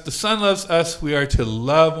as the Son loves us, we are to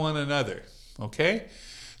love one another. Okay?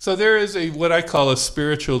 So there is what I call a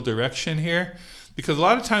spiritual direction here, because a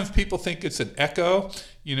lot of times people think it's an echo.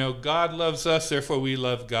 You know, God loves us, therefore we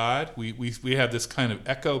love God. We have this kind of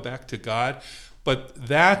echo back to God, but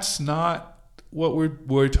that's not what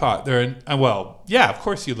we're taught. Of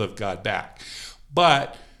course you love God back,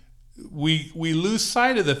 but we lose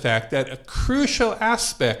sight of the fact that a crucial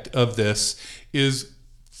aspect of this is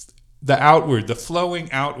the outward, the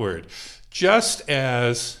flowing outward. Just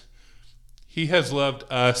as he has loved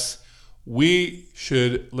us, we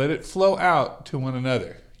should let it flow out to one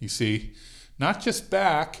another, you see. Not just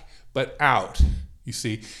back, but out, you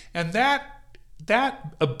see. And that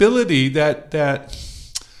ability, that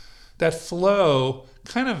flow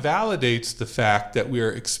kind of validates the fact that we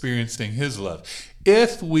are experiencing his love.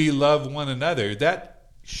 If we love one another, that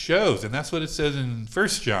shows, and that's what it says in 1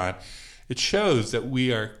 John, it shows that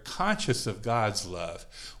we are conscious of God's love.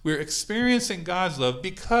 We're experiencing God's love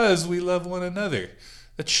because we love one another.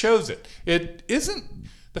 That shows it. It isn't,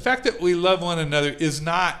 the fact that we love one another is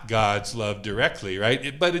not God's love directly,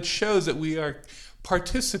 right? But it shows that we are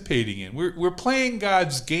participating in. We're playing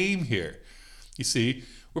God's game here. You see,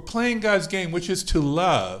 we're playing God's game, which is to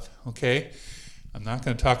love, okay? I'm not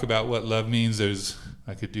going to talk about what love means.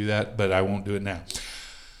 I could do that, but I won't do it now.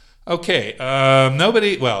 Okay,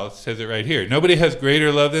 it says it right here. Nobody has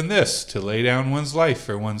greater love than this, to lay down one's life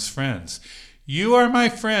for one's friends. You are my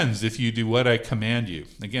friends if you do what I command you.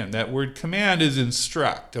 Again, that word command is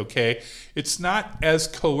instruct, okay? It's not as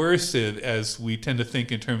coercive as we tend to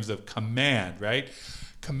think in terms of command, right?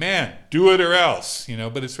 Command, do it or else,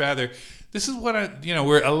 but it's rather, this is what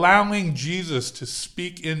we're allowing Jesus to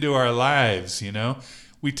speak into our lives,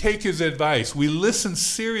 We take his advice. We listen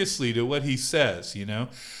seriously to what he says, He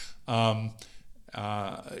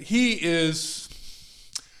is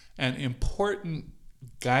an important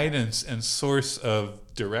guidance and source of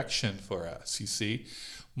direction for us, you see.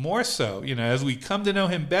 More so, as we come to know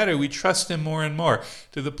him better, we trust him more and more,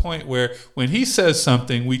 to the point where when he says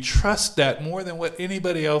something, we trust that more than what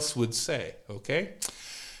anybody else would say, okay?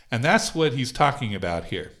 And that's what he's talking about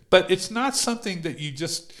here. But it's not something that you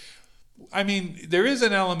just, there is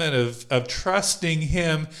an element of trusting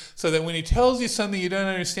him, so that when he tells you something you don't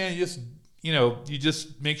understand, you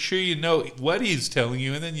just make sure you know what he's telling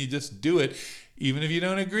you, and then you just do it, even if you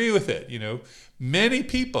don't agree with it. Many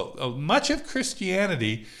people, much of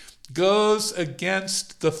Christianity goes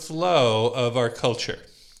against the flow of our culture,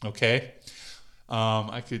 okay?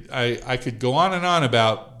 I could go on and on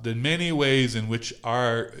about the many ways in which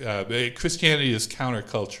our Christianity is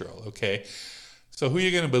countercultural. Okay, so who are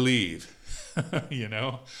you going to believe? You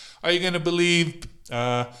know, are you going to believe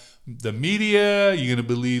the media? Are you going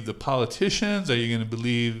to believe the politicians? Are you going to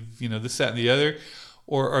believe this, that, and the other,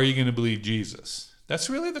 or are you going to believe Jesus? That's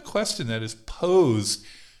really the question that is posed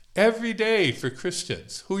every day for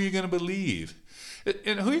Christians. Who are you going to believe?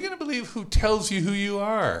 And who are you going to believe who tells you who you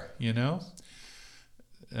are?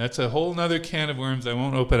 That's a whole nother can of worms I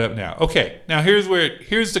won't open up now. Okay, now here's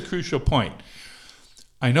the crucial point.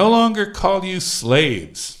 I no longer call you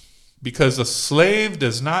slaves, because a slave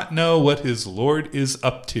does not know what his Lord is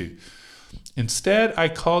up to. Instead, I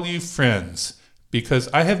call you friends, because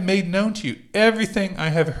I have made known to you everything I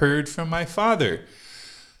have heard from my Father.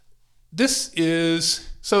 This is,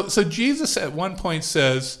 so Jesus at one point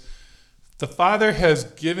says, the Father has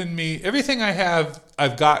given me, everything I have,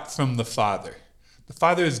 I've got from the Father. The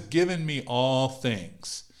Father has given me all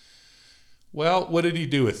things. Well, what did he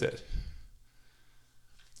do with it?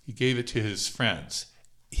 He gave it to his friends.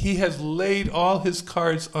 He has laid all his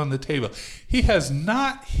cards on the table. He has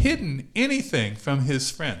not hidden anything from his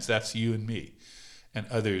friends. That's you and me, and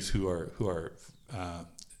others who are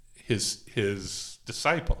his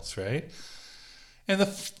disciples, right? And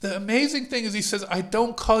the amazing thing is, he says, I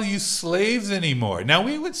don't call you slaves anymore. Now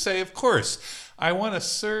we would say, of course, I want to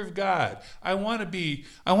serve God. I want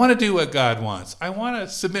to do what God wants. I want to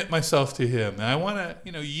submit myself to him. And I want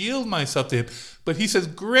to, yield myself to him. But he says,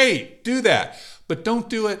 great, do that. But don't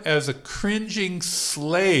do it as a cringing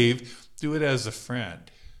slave. Do it as a friend.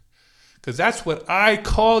 Because that's what I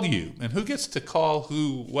call you. And who gets to call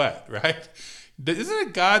who what, right? Isn't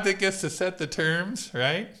it God that gets to set the terms,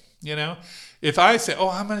 right? If I say,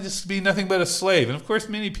 I'm going to just be nothing but a slave. And of course,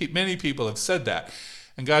 many people have said that.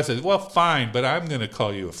 And God says, well, fine, but I'm going to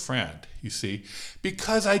call you a friend, you see,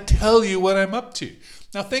 because I tell you what I'm up to.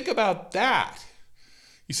 Now think about that.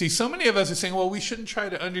 You see, so many of us are saying, well, we shouldn't try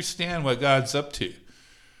to understand what God's up to.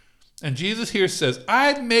 And Jesus here says,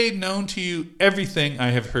 I've made known to you everything I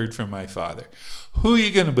have heard from my Father. Who are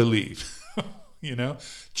you going to believe?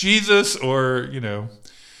 Jesus or,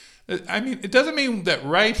 it doesn't mean that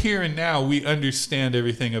right here and now we understand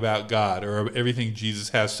everything about God or everything Jesus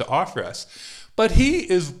has to offer us. But he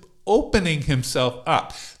is opening himself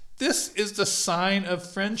up. This is the sign of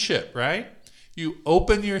friendship, right? You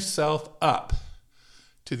open yourself up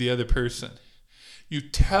to the other person. You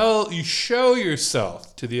show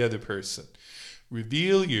yourself to the other person.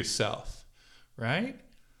 Reveal yourself, right?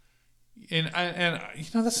 And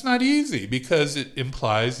that's not easy, because it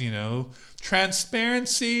implies,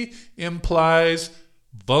 transparency implies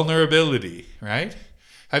vulnerability, right?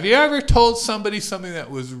 Have you ever told somebody something that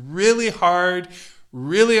was really hard,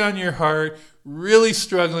 really on your heart, really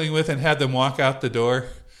struggling with, and had them walk out the door?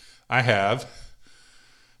 I have.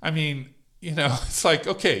 It's like,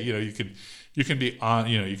 okay, you can be on,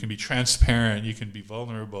 you can be transparent, you can be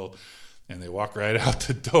vulnerable, and they walk right out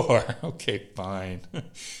the door. Okay, fine.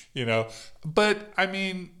 But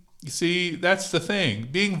you see, that's the thing.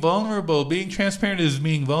 Being vulnerable, being transparent is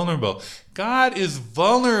being vulnerable. God is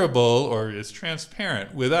vulnerable, or is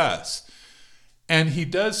transparent with us. And he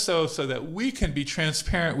does so that we can be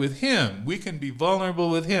transparent with him. We can be vulnerable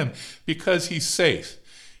with him because he's safe.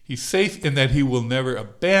 He's safe in that he will never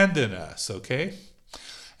abandon us, okay?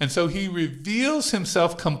 And so he reveals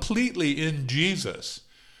himself completely in Jesus.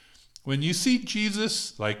 When you see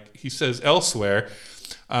Jesus, like he says elsewhere,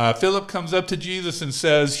 Philip comes up to Jesus and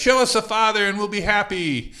says, show us the Father and we'll be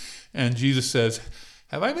happy. And Jesus says,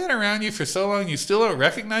 have I been around you for so long you still don't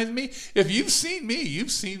recognize me? If you've seen me,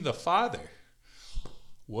 you've seen the Father.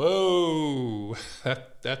 Whoa,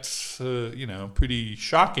 that's pretty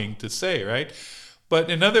shocking to say, right? But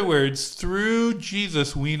in other words, through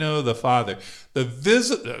Jesus we know the Father.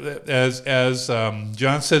 As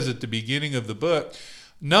John says at the beginning of the book,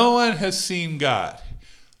 no one has seen God.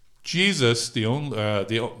 Jesus,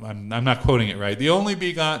 I'm not quoting it right, the only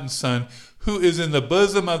begotten Son, who is in the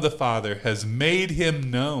bosom of the Father, has made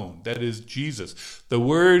him known. That is Jesus, the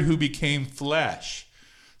Word who became flesh.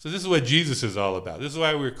 So this is what Jesus is all about. This is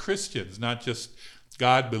why we're Christians, not just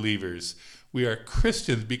God believers. We are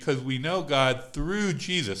Christians because we know God through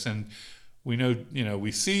Jesus, and we know,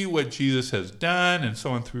 we see what Jesus has done, and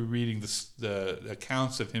so on, through reading the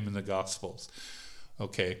accounts of him in the Gospels.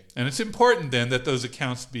 Okay, and it's important then that those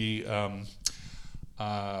accounts be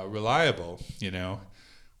reliable,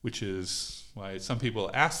 which is why some people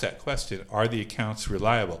ask that question, are the accounts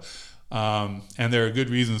reliable? And there are good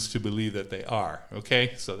reasons to believe that they are,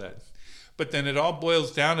 okay? But then it all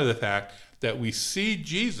boils down to the fact that we see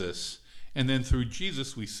Jesus, and then through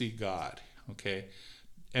Jesus we see God, okay?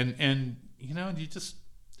 And you just,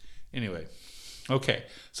 anyway. Okay,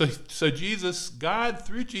 so Jesus, God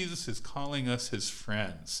through Jesus is calling us his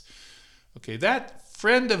friends. Okay, that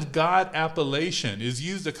friend of God appellation is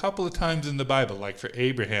used a couple of times in the Bible, like for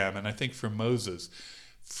Abraham and I think for Moses.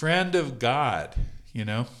 Friend of God,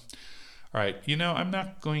 All right, I'm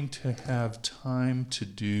not going to have time to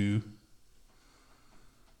do...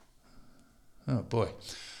 Oh, boy.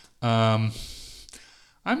 I'm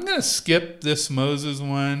going to skip this Moses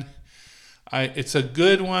one. It's a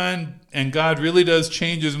good one, and God really does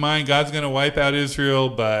change his mind. God's going to wipe out Israel,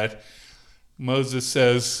 but Moses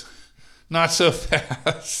says, not so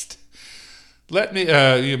fast.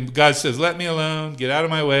 God says, let me alone, get out of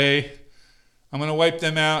my way. I'm going to wipe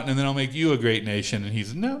them out, and then I'll make you a great nation. And he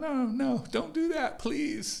says, no, don't do that,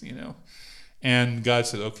 please, And God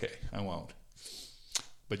says, okay, I won't.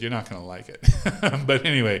 But you're not going to like it. But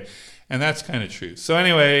anyway, and that's kind of true. So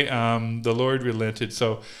anyway, the Lord relented.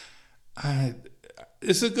 So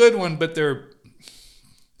it's a good one, but there are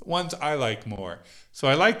ones I like more. So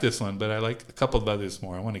I like this one, but I like a couple of others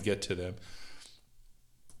more. I want to get to them.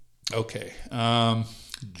 Okay.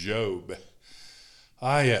 Job.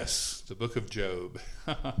 Yes, the book of Job.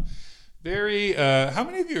 Very, how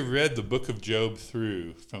many of you have read the book of Job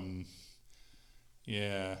through from,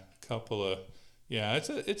 a couple of,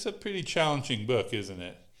 it's a pretty challenging book, isn't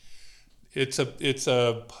it? It's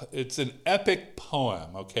an epic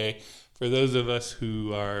poem, okay? For those of us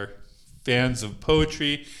who are fans of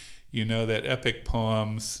poetry, you know that epic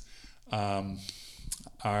poems are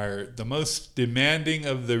the most demanding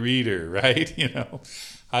of the reader, right?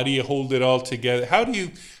 How do you hold it all together? How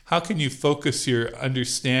can you focus your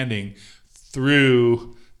understanding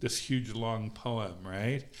through this huge long poem,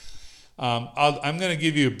 right? I'm going to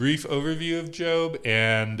give you a brief overview of Job,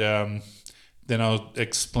 and then I'll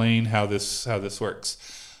explain how this works.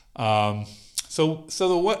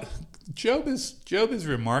 Job is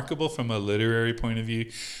remarkable from a literary point of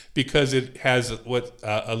view because it has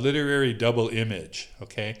a literary double image.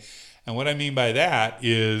 Okay, and what I mean by that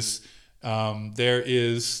is there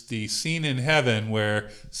is the scene in heaven where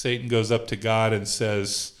Satan goes up to God and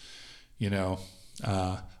says,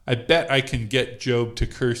 I bet I can get Job to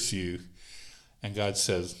curse you, and God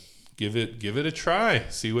says, give it a try,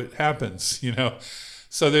 see what happens.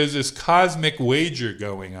 So there's this cosmic wager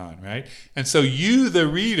going on, right? And so you, the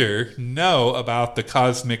reader, know about the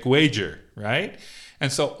cosmic wager, right?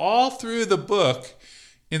 And so all through the book,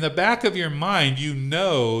 in the back of your mind, you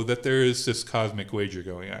know that there is this cosmic wager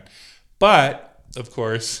going on. But, of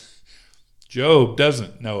course, Job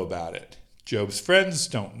doesn't know about it. Job's friends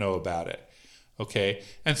don't know about it, okay?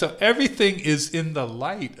 And so everything is in the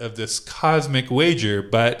light of this cosmic wager,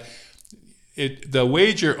 but the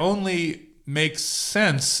wager only makes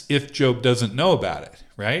sense if Job doesn't know about it,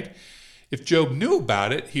 right? If Job knew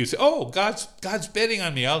about it, he would say, "Oh, God's betting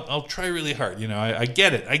on me. I'll try really hard. I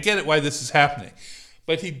get it. I get it why this is happening."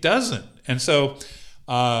 But he doesn't, and so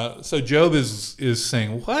Job is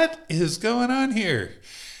saying, "What is going on here?"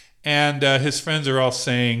 And his friends are all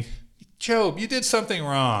saying, "Job, you did something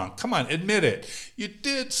wrong. Come on, admit it. You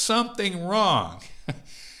did something wrong."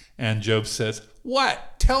 And Job says,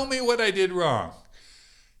 "What? Tell me what I did wrong.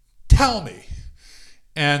 Tell me."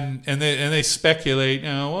 And they speculate,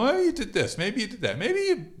 well, you did this, maybe you did that,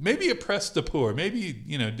 maybe you oppressed the poor, maybe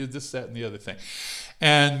you did this, that, and the other thing.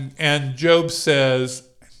 And Job says,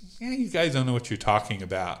 you guys don't know what you're talking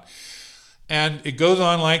about. And it goes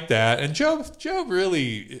on like that. And Job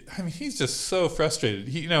really, he's just so frustrated.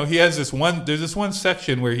 He has there's this one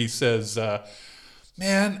section where he says,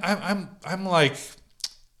 man, I'm like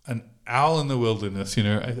an owl in the wilderness.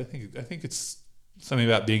 I think it's something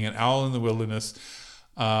about being an owl in the wilderness.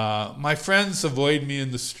 My friends avoid me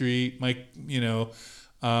in the street.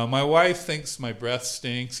 My wife thinks my breath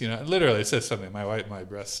stinks. Literally it says something. My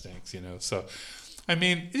breath stinks. So,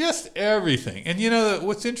 just everything. And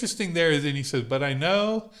what's interesting there is, then he says, but I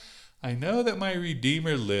know that my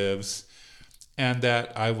Redeemer lives, and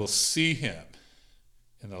that I will see him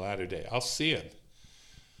in the latter day. I'll see him.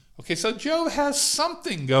 Okay, so Job has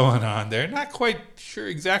something going on there. Not quite sure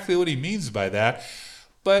exactly what he means by that,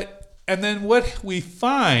 and then what we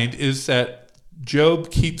find is that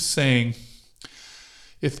Job keeps saying,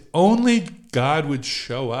 if only God would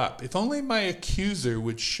show up, if only my accuser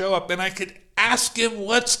would show up and I could ask him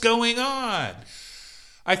what's going on.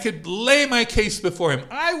 I could lay my case before him.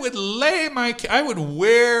 I would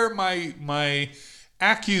wear my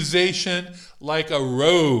accusation like a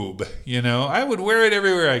robe, I would wear it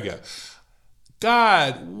everywhere I go.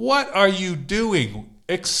 God, what are you doing?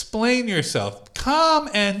 Explain yourself. Come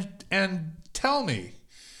and tell me.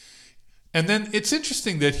 And then it's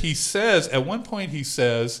interesting that he says, at one point he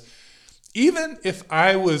says, even if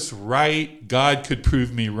I was right, God could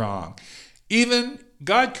prove me wrong. Even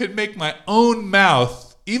God could make my own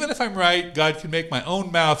mouth, even if I'm right, God could make my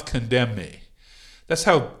own mouth condemn me. That's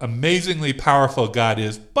how amazingly powerful God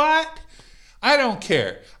is. But I don't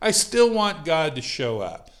care. I still want God to show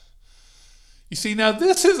up. You see, now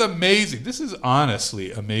this is amazing. This is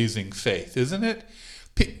honestly amazing faith, isn't it?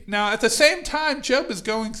 Now, at the same time, Job is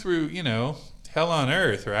going through, hell on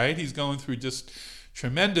earth, right? He's going through just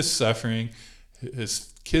tremendous suffering.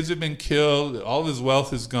 His kids have been killed. All of his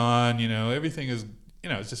wealth is gone. Everything is,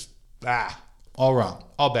 it's just, all wrong,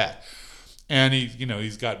 all bad. And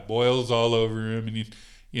he's got boils all over him.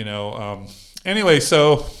 And anyway,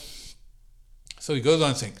 so he goes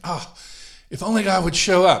on saying, if only God would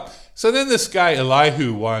show up. So then this guy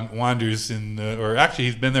Elihu wanders or actually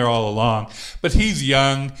he's been there all along, but he's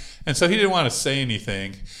young, and so he didn't want to say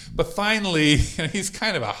anything. But finally, he's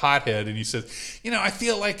kind of a hothead, and he says, I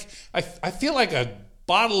feel like a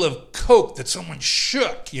bottle of Coke that someone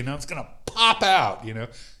shook. It's gonna pop out.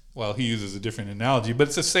 Well, he uses a different analogy, but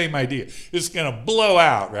it's the same idea. It's gonna blow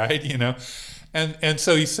out, right? And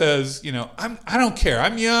so he says, I don't care.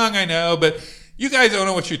 I'm young, I know, but you guys don't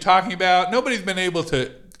know what you're talking about. Nobody's been able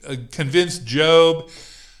to convince Job,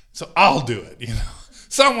 so I'll do it.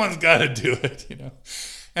 Someone's got to do it.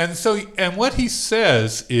 And what he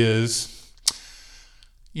says is,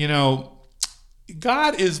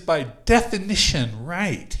 God is by definition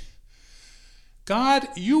right. God,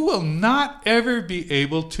 you will not ever be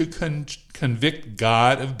able to convict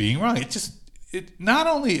God of being wrong. Not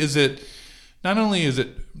only is it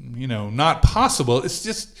not possible, it's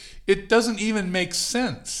just, it doesn't even make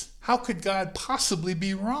sense. How could God possibly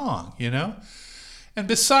be wrong, And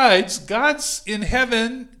besides, God's in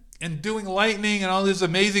heaven and doing lightning and all this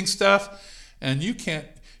amazing stuff, and you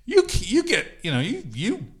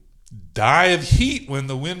die of heat when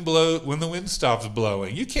the wind stops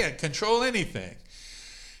blowing. You can't control anything.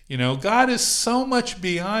 God is so much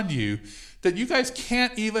beyond you that you guys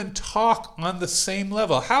can't even talk on the same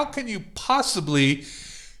level. How can you possibly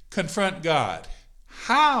confront God?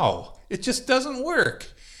 How? It just doesn't work.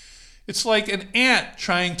 It's like an ant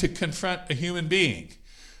trying to confront a human being.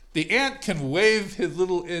 The ant can wave his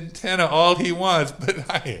little antenna all he wants, but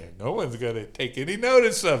no one's going to take any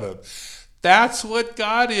notice of him. That's what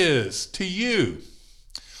God is to you.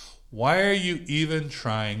 Why are you even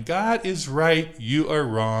trying? God is right, you are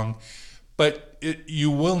wrong, but you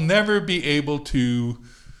will never be able to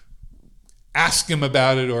ask him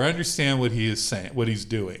about it or understand what he is saying, what he's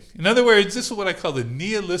doing. In other words, this is what I call the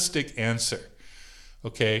nihilistic answer.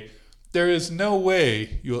 Okay? There is no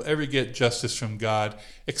way you'll ever get justice from God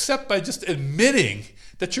except by just admitting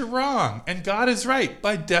that you're wrong and God is right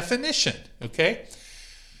by definition. Okay?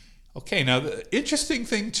 Okay, now the interesting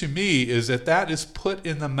thing to me is that is put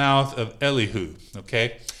in the mouth of Elihu.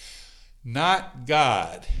 Okay? Not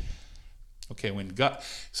God. Okay, when God.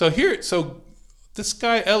 So this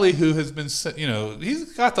guy Elihu has been,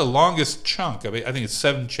 he's got the longest chunk. I think it's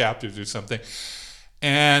 7 chapters or something.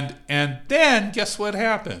 And then guess what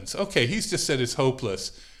happens? Okay, he's just said it's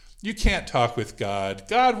hopeless. You can't talk with God.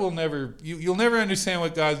 God will never, you'll never understand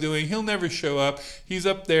what God's doing. He'll never show up. He's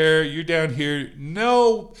up there. You're down here.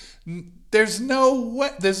 No, you're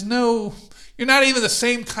not even the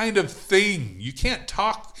same kind of thing. You can't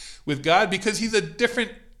talk with God because he's a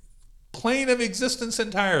different plane of existence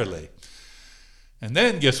entirely. And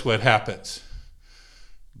then guess what happens?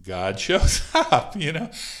 God shows up,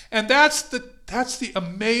 and that's the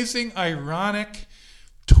amazing, ironic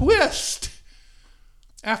twist.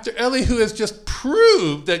 After Elihu has just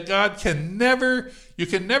proved that you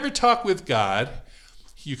can never talk with God,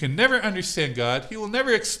 you can never understand God, he will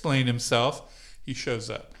never explain himself, he shows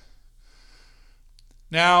up.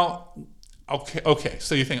 Now, okay,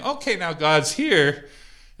 so you think, okay, now God's here,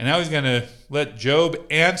 and now he's going to let Job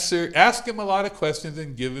ask him a lot of questions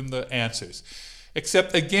and give him the answers.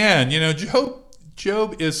 Except again,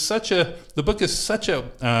 Job is the book is such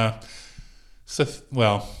a,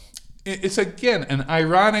 it's again an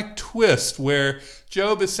ironic twist where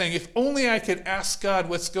Job is saying, if only I could ask God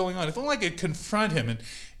what's going on, if only I could confront him,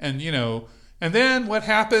 and then what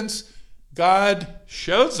happens? God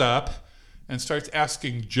shows up and starts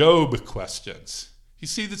asking Job questions. You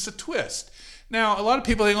see, that's a twist. Now, a lot of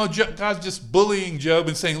people think, God's just bullying Job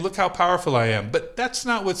and saying, look how powerful I am. But that's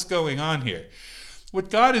not what's going on here. What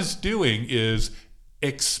God is doing is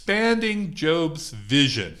expanding Job's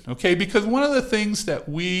vision, okay? Because one of the things that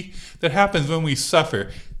happens when we suffer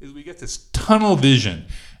is we get this tunnel vision,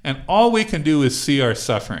 and all we can do is see our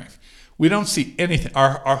suffering. We don't see anything.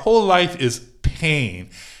 Our whole life is pain,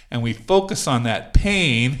 and we focus on that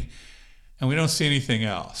pain, and we don't see anything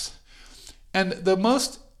else. And the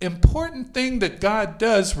most important thing that God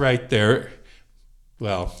does right there,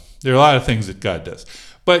 well, there are a lot of things that God does,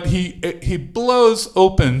 but he blows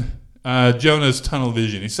open Jonah's tunnel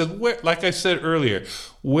vision. He said, like I said earlier,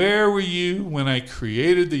 where were you when I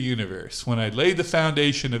created the universe, when I laid the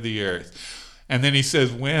foundation of the earth? And then he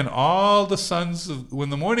says, when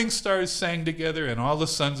the morning stars sang together and all the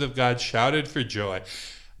sons of God shouted for joy.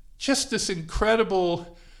 Just this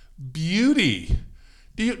incredible beauty.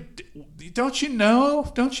 Don't you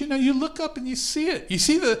know? You look up and you see it. You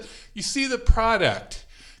see the product.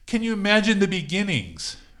 Can you imagine the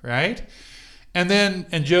beginnings, right?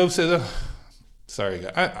 And Job says, oh, sorry,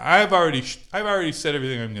 God. I've already said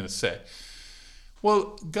everything I'm going to say.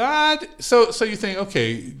 Well, God, so you think,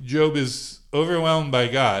 okay, Job is overwhelmed by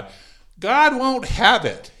God. God won't have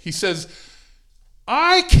it. He says,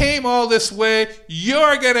 I came all this way,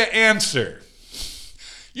 you're going to answer.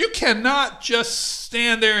 You cannot just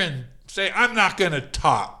stand there and say, I'm not going to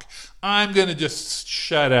talk. I'm going to just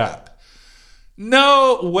shut up.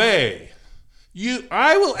 No way.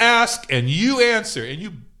 I will ask and you answer, and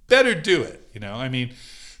you better do it.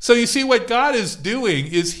 So you see what God is doing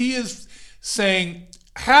is he is saying,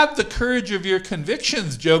 have the courage of your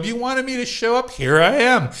convictions, Job. You wanted me to show up? Here I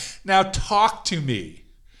am. Now talk to me.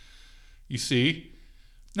 You see?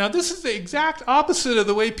 Now this is the exact opposite of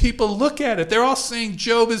the way people look at it. They're all saying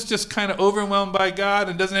Job is just kind of overwhelmed by God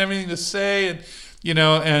and doesn't have anything to say, and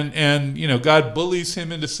God bullies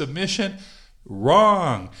him into submission.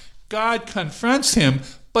 Wrong. God confronts him,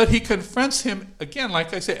 but he confronts him, again,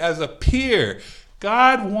 like I say, as a peer.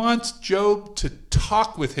 God wants Job to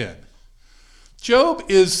talk with him. Job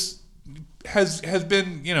has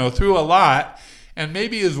been, through a lot and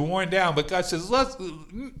maybe is worn down, but God says, let's,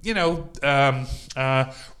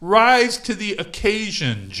 rise to the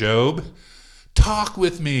occasion, Job. Talk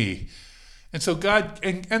with me. And so God,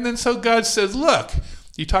 so God says, look,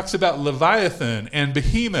 he talks about Leviathan and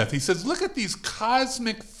Behemoth. He says, look at these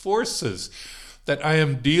cosmic forces that I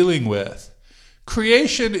am dealing with.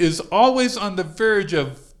 Creation is always on the verge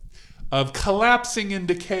of collapsing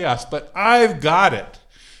into chaos, but I've got it.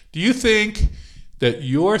 Do you think that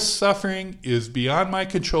your suffering is beyond my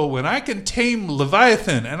control when I can tame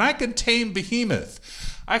Leviathan and I can tame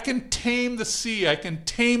Behemoth? I can tame the sea. I can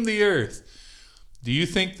tame the earth. Do you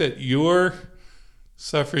think that your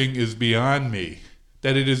suffering is beyond me?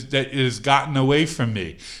 That it has gotten away from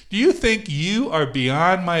me? Do you think you are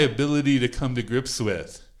beyond my ability to come to grips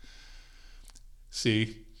with?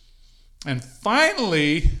 See? And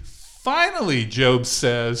finally, Job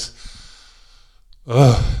says,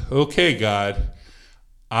 okay, God,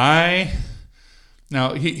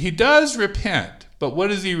 now he does repent, but what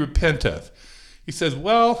does he repent of? He says,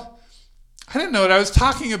 well, I didn't know what I was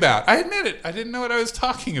talking about. I admit it, I didn't know what I was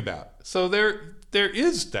talking about. So there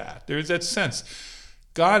is that. There's that sense.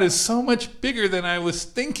 God is so much bigger than I was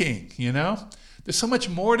thinking, There's so much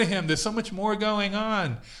more to him. There's so much more going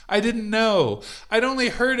on. I didn't know. I'd only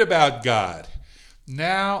heard about God.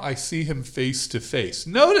 Now I see him face to face.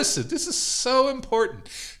 Notice it. This is so important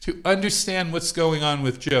to understand what's going on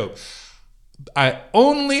with Job. I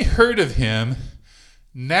only heard of him.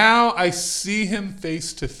 Now I see him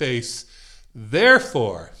face to face.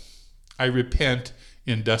 Therefore, I repent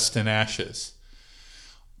in dust and ashes.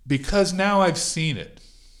 Because now I've seen it.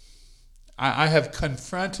 I have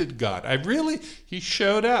confronted God. He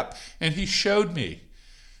showed up and he showed me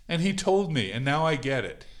and he told me, and now I get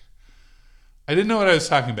it. I didn't know what I was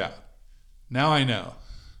talking about. Now I know.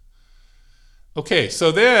 Okay,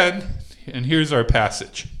 so then, and here's our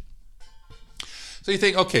passage. So you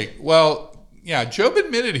think, okay, well, yeah, Job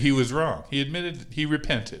admitted he was wrong. He admitted he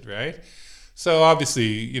repented, right? So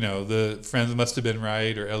obviously, the friends must have been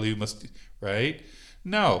right, or Elihu must, right?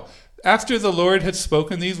 No. After the Lord had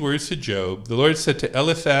spoken these words to Job, the Lord said to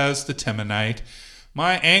Eliphaz the Temanite,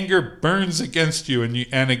 my anger burns against you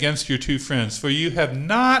and against your two friends, for you have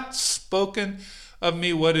not spoken of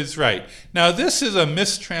me what is right. Now, this is a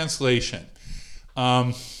mistranslation.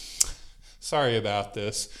 Sorry about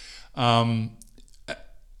this. I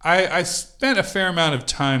spent a fair amount of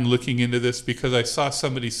time looking into this because I saw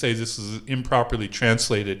somebody say this was improperly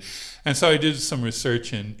translated. And so I did some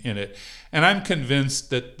research in it. And I'm convinced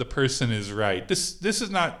that the person is right. This is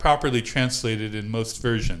not properly translated in most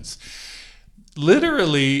versions.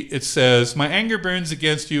 Literally, it says, my anger burns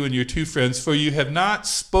against you and your two friends, for you have not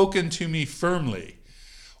spoken to me firmly,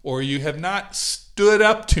 or you have not stood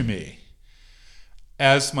up to me,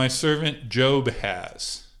 as my servant Job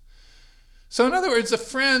has. So in other words, the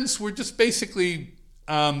friends were just basically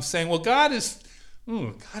saying, well, God is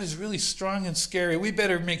oh, God is really strong and scary. We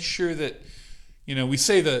better make sure that, we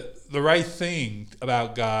say the right thing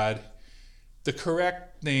about God, the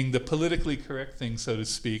correct thing, the politically correct thing, so to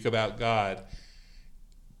speak, about God.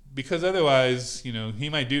 Because otherwise, he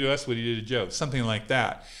might do to us what he did to Job, something like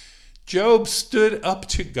that. Job stood up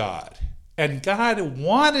to God, and God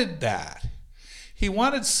wanted that. He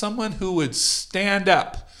wanted someone who would stand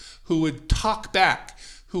up, who would talk back,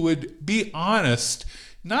 who would be honest,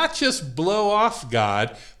 not just blow off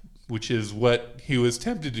God, which is what he was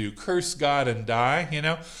tempted to do, curse God and die,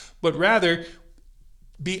 but rather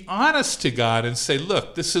be honest to God and say,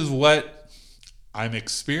 look, this is what I'm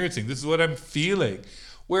experiencing. This is what I'm feeling.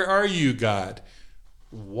 Where are you, God?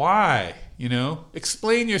 Why?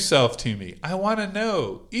 Explain yourself to me. I want to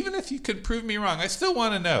know. Even if you could prove me wrong, I still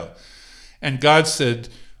want to know. And God said,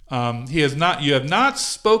 you have not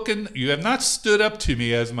stood up to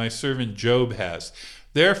me as my servant Job has.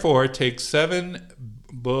 Therefore, take 7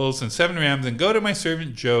 bulls and 7 rams and go to my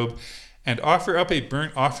servant Job and offer up a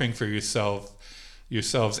burnt offering for yourselves.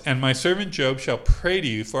 And my servant Job shall pray to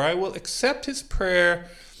you, for I will accept his prayer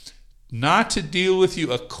not to deal with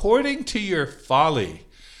you according to your folly.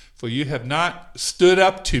 For you have not stood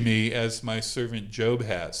up to me as my servant Job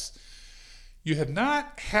has. You have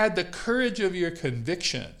not had the courage of your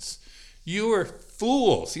convictions. You were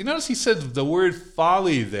fools. You notice he said the word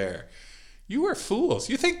folly there. You were fools.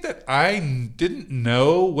 You think that I didn't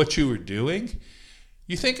know what you were doing?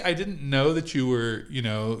 You think I didn't know that you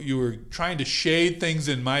were trying to shade things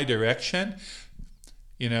in my direction?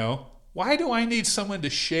 Why do I need someone to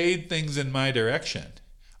shade things in my direction?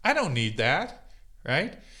 I don't need that,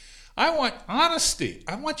 right? I want honesty.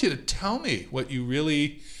 I want you to tell me what you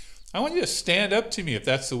really... I want you to stand up to me if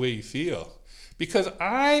that's the way you feel. Because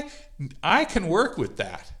I can work with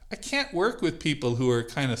that. I can't work with people who are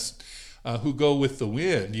kind of... who go with the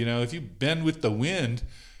wind. If you bend with the wind,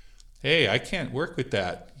 hey, I can't work with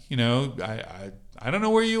that. I don't know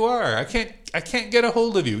where you are. I can't get a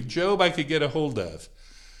hold of you. Job, I could get a hold of.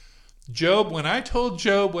 Job, when I told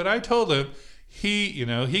Job what I told him, he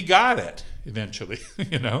got it eventually,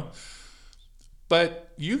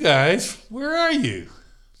 But you guys, where are you?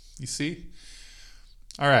 You see?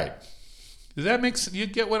 All right. Does that make sense? You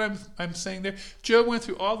get what I'm saying there? Job went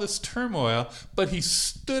through all this turmoil, but he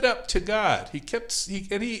stood up to God.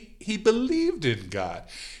 He believed in God.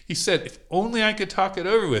 He said, if only I could talk it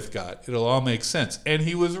over with God, it'll all make sense. And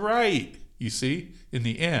he was right, you see, in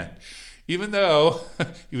the end. Even though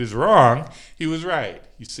he was wrong, he was right,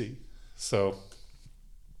 you see. So,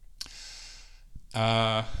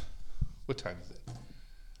 what time is it?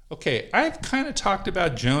 Okay, I've kind of talked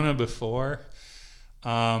about Jonah before.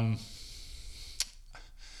 Well,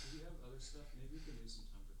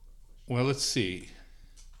 let's see.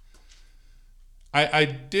 I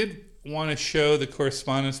did want to show the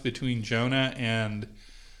correspondence between Jonah and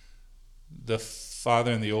the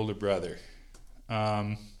father and the older brother.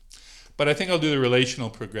 But I think I'll do the relational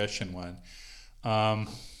progression one.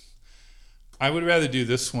 I would rather do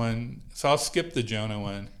this one, so I'll skip the Jonah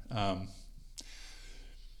one.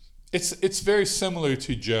 It's very similar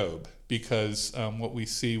to Job, because what we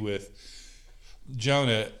see with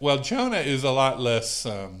Jonah, well, Jonah is a lot less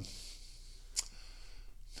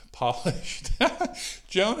polished.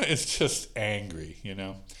 Jonah is just angry,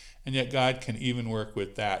 and yet God can even work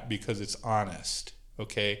with that because it's honest,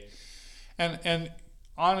 okay? And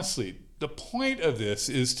honestly, the point of this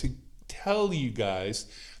is to tell you guys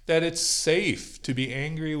that it's safe to be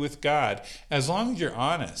angry with God as long as you're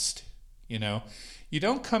honest, You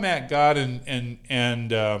don't come at God and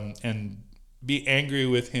be angry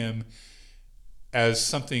with him as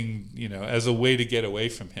something, as a way to get away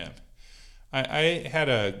from him. I had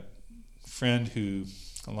a friend who,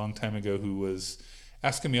 a long time ago, who was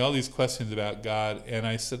asking me all these questions about God, and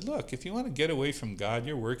I said, look, if you want to get away from God,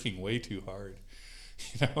 you're working way too hard.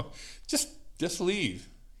 Just leave,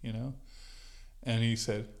 And he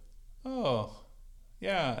said, oh,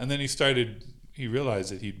 yeah. And then he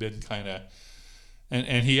realized that he'd been kind of,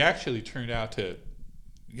 and he actually turned out to,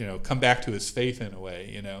 come back to his faith in a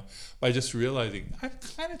way, by just realizing, I'm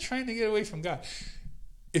kind of trying to get away from God.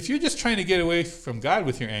 If you're just trying to get away from God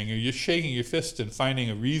with your anger, you're shaking your fist and finding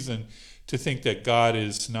a reason to think that God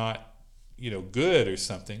is not, good or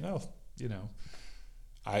something. Oh,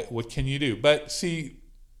 what can you do? But see,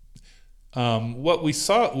 what we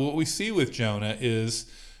see with Jonah is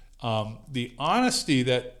the honesty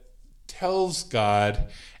that tells God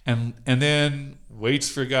and then waits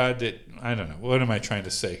for God to, I don't know, what am I trying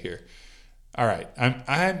to say here? All right,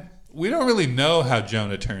 we don't really know how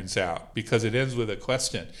Jonah turns out because it ends with a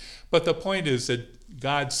question. But the point is that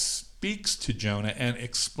God speaks to Jonah and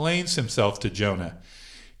explains himself to Jonah,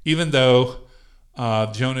 even though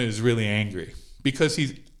Jonah is really angry, because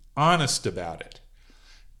he's honest about it.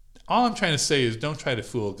 All I'm trying to say is don't try to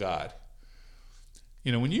fool God.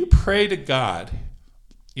 When you pray to God,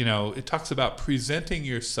 it talks about presenting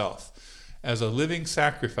yourself as a living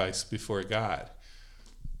sacrifice before God.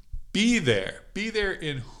 Be there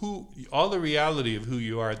in all the reality of who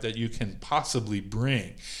you are that you can possibly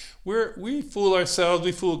bring. We fool ourselves,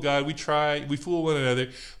 we fool God, we fool one another,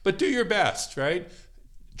 but do your best, right?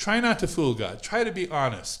 Try not to fool God. Try to be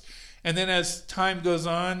honest. And then as time goes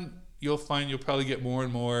on, you'll find you'll probably get more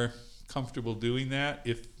and more comfortable doing that,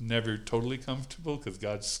 if never totally comfortable, because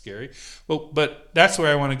God's scary. But that's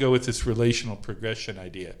where I want to go with this relational progression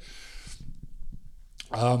idea.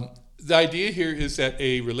 The idea here is that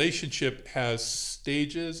a relationship has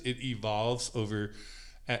stages. It evolves over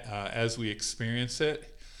as we experience it.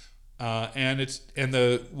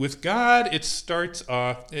 With God, it starts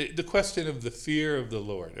off the question of the fear of the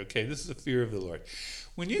Lord. Okay, this is the fear of the Lord.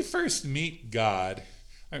 When you first meet God,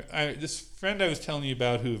 this friend I was telling you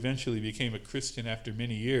about, who eventually became a Christian after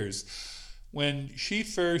many years, when she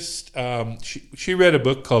first she read a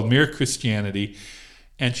book called Mere Christianity,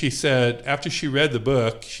 and she said after she read the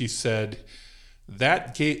book, she said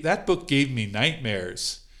that book gave me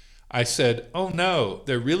nightmares. I said, "Oh no,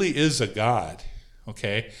 there really is a God."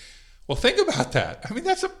 Okay. Well, think about that. I mean,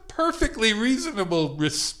 that's a perfectly reasonable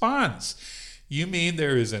response. You mean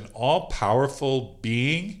there is an all-powerful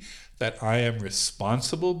being that I am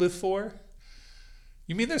responsible before?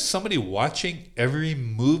 You mean there's somebody watching every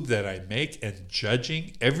move that I make and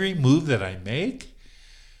judging every move that I make?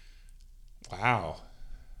 Wow.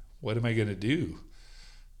 What am I going to do?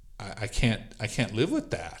 I can't live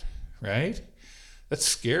with that, right? That's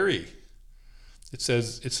scary. It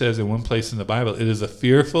says in one place in the Bible, it is a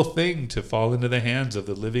fearful thing to fall into the hands of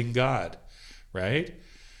the living God, right?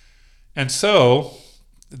 And so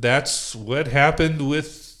that's what happened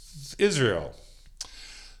with Israel.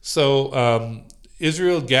 So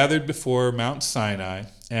Israel gathered before Mount Sinai,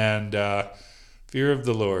 and fear of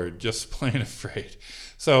the Lord, just plain afraid.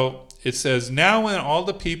 So it says, now when all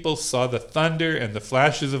the people saw the thunder and the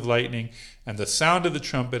flashes of lightning and the sound of the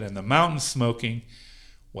trumpet and the mountain smoking,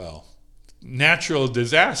 well, natural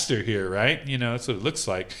disaster here, right? That's what it looks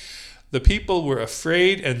like. The people were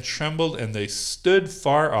afraid and trembled, and they stood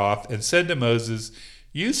far off and said to Moses,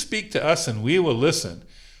 "You speak to us and we will listen,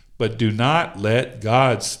 but do not let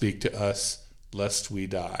God speak to us, lest we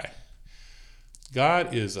die."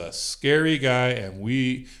 God is a scary guy, and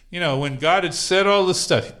when God had said all this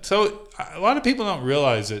stuff, so a lot of people don't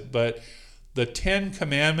realize it, but the 10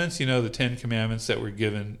 Commandments, the 10 Commandments that were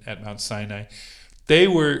given at Mount Sinai, they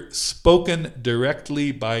were spoken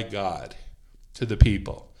directly by God to the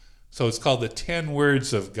people. So it's called the 10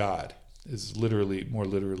 words of God, is more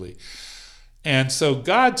literally. And so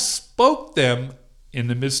God spoke them in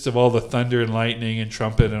the midst of all the thunder and lightning and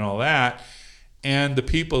trumpet and all that. And the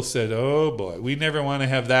people said, "Oh boy, we never want to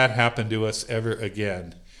have that happen to us ever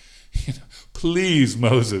again. Please,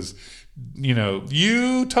 Moses,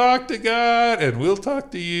 you talk to God and we'll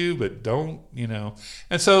talk to you, but don't,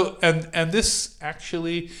 And so, and this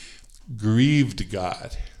actually grieved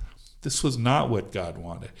God. This was not what God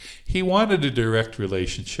wanted. He wanted a direct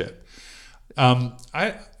relationship. I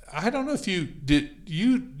don't know if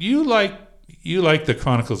you like the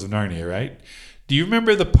Chronicles of Narnia, right? Do you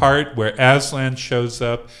remember the part where Aslan shows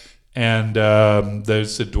up and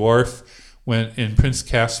there's a dwarf in Prince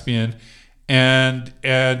Caspian, and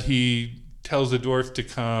he tells the dwarf to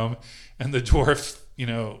come, and the dwarf,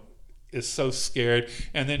 is so scared,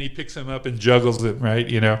 and then he picks him up and juggles him,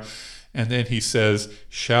 right? And then he says,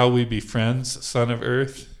 "Shall we be friends, son of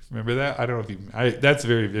earth?" Remember that? I don't know if that's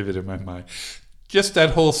very vivid in my mind. Just that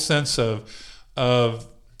whole sense of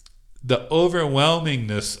the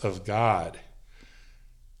overwhelmingness of God.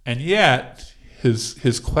 And yet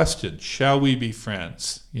his question, "Shall we be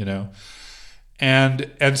friends?" And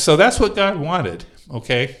so that's what God wanted,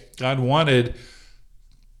 okay? God wanted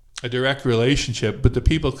a direct relationship, but the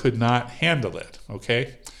people could not handle it,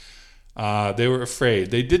 okay? They were afraid.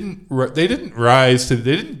 They didn't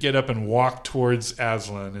get up and walk towards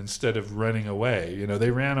Aslan instead of running away. They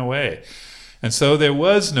ran away. And so there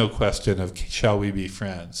was no question of, shall we be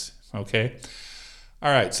friends? Okay?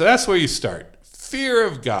 All right, so that's where you start. Fear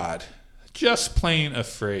of God. Just plain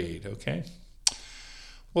afraid, okay?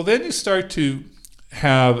 Well, then you start to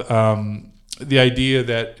have the idea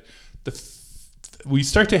that we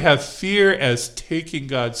start to have fear as taking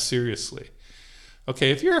God seriously.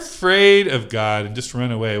 Okay, if you're afraid of God and just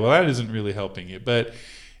run away, well, that isn't really helping you. But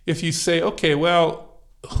if you say, okay, well,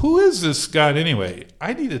 who is this God anyway?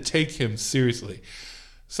 I need to take him seriously.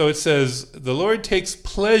 So it says, the Lord takes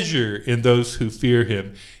pleasure in those who fear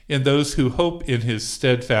him, in those who hope in his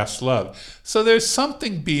steadfast love. So there's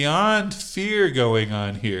something beyond fear going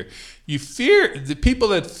on here. You fear, the people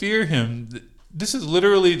that fear him, this is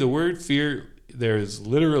literally the word fear. There is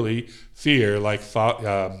literally fear, like,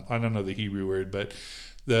 I don't know the Hebrew word, but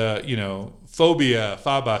phobia,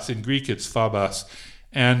 phobos. In Greek, it's phobos.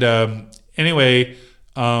 And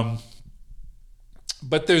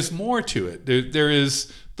but there's more to it.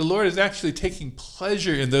 The Lord is actually taking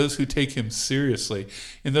pleasure in those who take him seriously,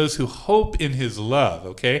 in those who hope in his love,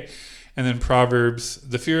 okay? And then Proverbs,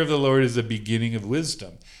 the fear of the Lord is the beginning of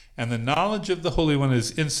wisdom, and the knowledge of the Holy One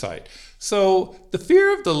is insight. So the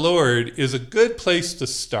fear of the Lord is a good place to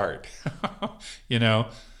start,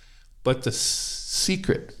 but the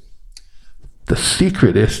secret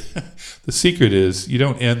is you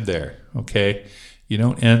don't end there, okay? You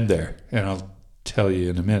don't end there, and I'll tell you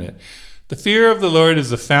in a minute. The fear of the Lord is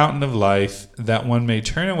the fountain of life, that one may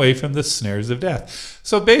turn away from the snares of death.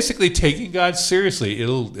 So basically, taking God seriously,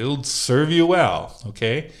 it'll serve you well,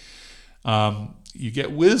 okay? You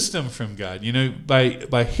get wisdom from God,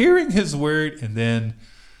 by hearing his word and then,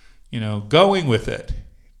 going with it,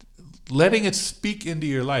 letting it speak into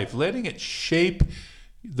your life, letting it shape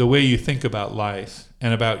the way you think about life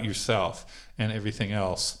and about yourself and everything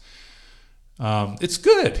else. It's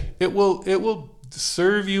good. It will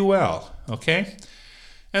serve you well, okay?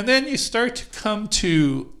 And then you start to come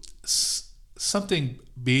to something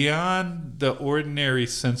beyond the ordinary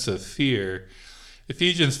sense of fear.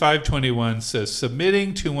 Ephesians 5:21 says,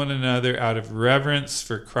 submitting to one another out of reverence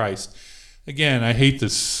for Christ. Again, I hate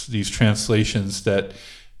these translations that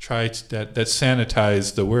that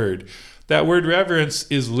sanitize the word. That word reverence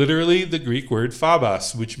is literally the Greek word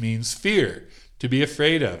phobos, which means fear, to be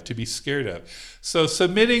afraid of, to be scared of. So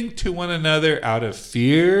submitting to one another out of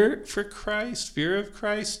fear for Christ, fear of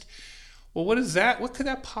Christ. Well, what is that? What could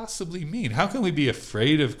that possibly mean? How can we be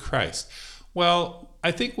afraid of Christ? Well, I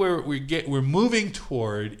think we're moving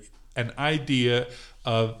toward an idea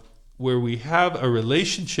of where we have a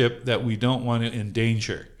relationship that we don't want to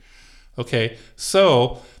endanger. Okay,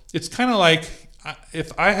 so it's kind of like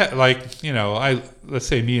if I had, let's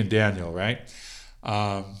say me and Daniel, right?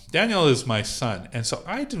 Daniel is my son, and so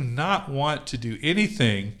I do not want to do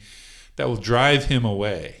anything that will drive him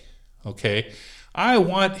away. Okay, I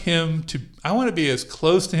want to be as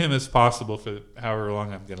close to him as possible for however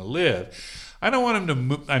long I'm going to live. I don't want him to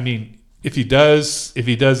move. I mean, if he does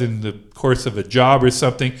in the course of a job or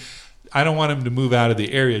something, I don't want him to move out of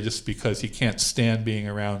the area just because he can't stand being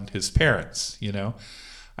around his parents.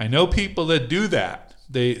 I know people that do that.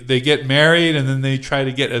 They get married and then they try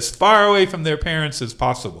to get as far away from their parents as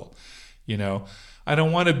possible. I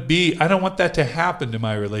don't want that to happen to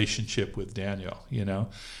my relationship with Daniel,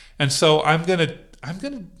 And so I'm going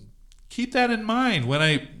to keep that in mind when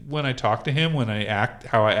I talk to him,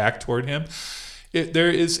 how I act toward him.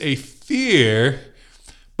 There is a fear,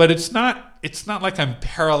 but it's not like I'm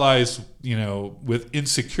paralyzed, with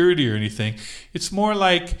insecurity or anything. It's more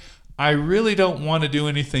like I really don't want to do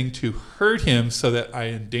anything to hurt him so that I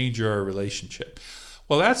endanger our relationship.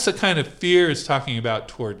 Well, that's the kind of fear it's talking about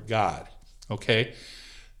toward God, okay?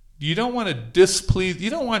 You don't want to displease, you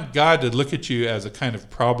don't want God to look at you as a kind of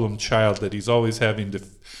problem child that he's always having to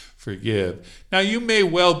forgive. Now, you may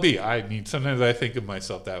well be. I mean, sometimes I think of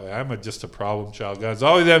myself that way. I'm just a problem child. God's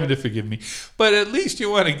always having to forgive me. But at least you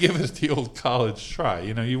want to give it the old college try.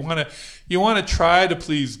 You want to try to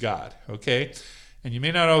please God, okay? And you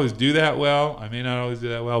may not always do that well. I may not always do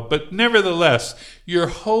that well. But nevertheless, your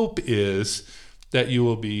hope is that you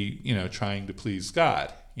will be, trying to please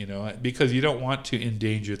God, because you don't want to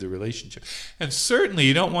endanger the relationship. And certainly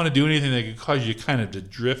you don't want to do anything that could cause you kind of to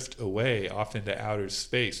drift away off into outer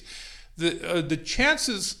space. The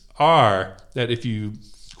chances are that if you,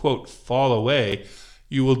 quote, fall away,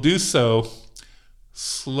 you will do so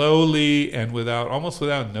slowly and almost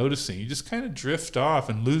without noticing. You just kind of drift off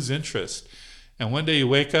and lose interest. And one day you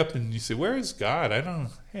wake up and you say, where is God? I don't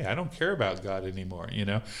care about God anymore,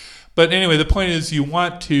 But anyway, the point is you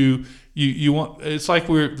want, it's like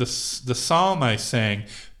the psalm I sang,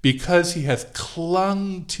 because he has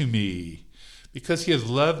clung to me, because he has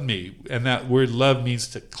loved me. And that word love means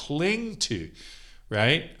to cling to,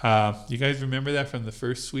 right? You guys remember that from the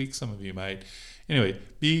first week? Some of you might. Anyway,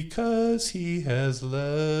 because he has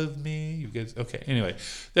loved me. You guys, okay, anyway.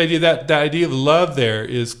 The idea of love there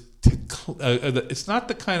is it's not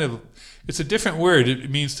the kind of, it's a different word.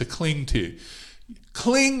 It means to cling to.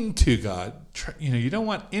 Cling to God. You don't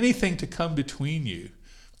want anything to come between you.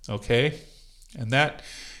 Okay? And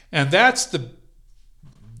that's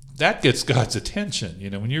that gets God's attention.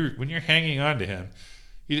 When you're hanging on to him,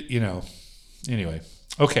 anyway.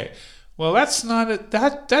 Okay. Well, that's not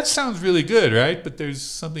that sounds really good, right? But there's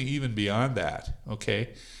something even beyond that,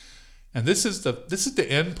 okay? And this is the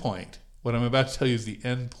end point. What I'm about to tell you is the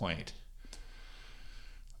end point.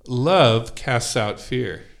 Love casts out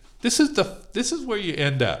fear. This is where you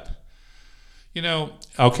end up.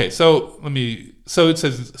 Okay, so it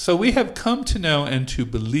says, so we have come to know and to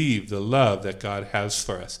believe the love that God has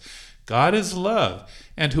for us. God is love,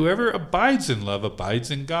 and whoever abides in love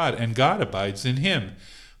abides in God, and God abides in him.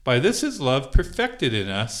 By this is love perfected in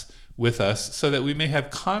us, with us, so that we may have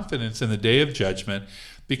confidence in the day of judgment,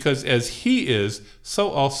 because as he is, so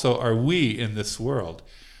also are we in this world.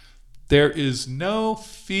 There is no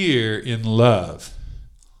fear in love.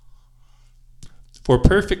 But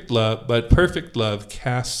perfect love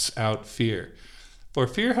casts out fear. For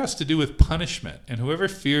fear has to do with punishment, and whoever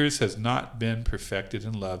fears has not been perfected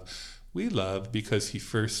in love. We love because he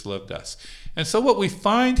first loved us. And so what we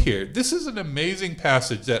find here, this is an amazing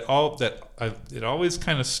passage it always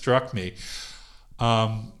kind of struck me.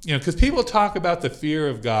 Because people talk about the fear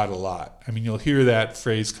of God a lot. I mean, you'll hear that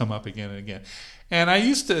phrase come up again and again. And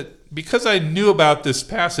because I knew about this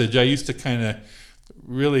passage, I used to kind of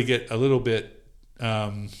really get a little bit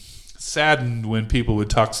saddened when people would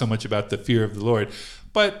talk so much about the fear of the Lord.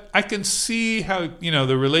 But I can see how,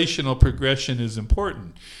 the relational progression is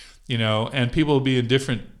important, and people will be in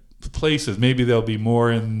different places. Maybe they'll be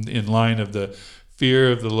more in line of the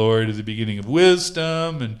fear of the Lord as the beginning of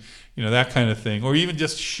wisdom and, that kind of thing. Or even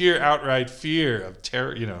just sheer outright fear of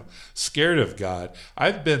terror, scared of God.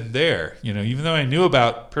 I've been there, even though I knew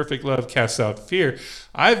about perfect love casts out fear,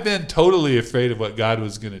 I've been totally afraid of what God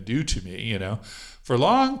was going to do to me, for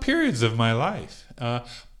long periods of my life.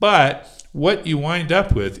 But what you wind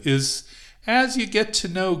up with is, as you get to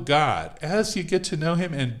know God, as you get to know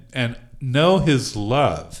him and know his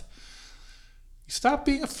love, you stop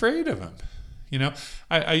being afraid of him.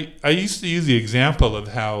 I used to use the example of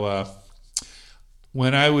how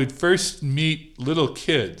when I would first meet little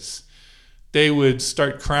kids, they would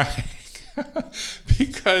start crying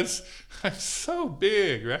because I'm so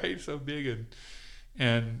big, right? So big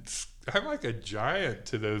and I'm like a giant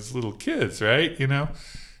to those little kids, right?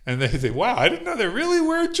 And they say, wow, I didn't know there really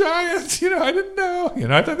were giants. I didn't know.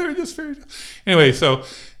 I thought they were just fairy tales. Anyway, so,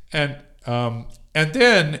 and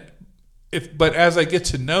then, but as I get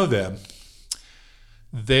to know them,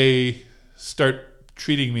 they start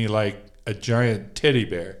treating me like a giant teddy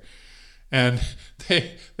bear. And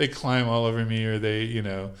they climb all over me, or they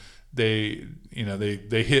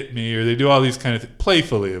hit me, or they do all these kind of things,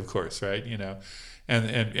 playfully, of course, right?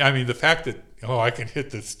 And I mean, the fact that, I can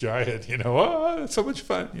hit this giant, it's so much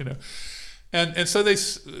fun, and so they,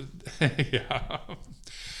 yeah,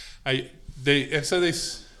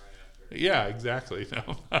 yeah, exactly.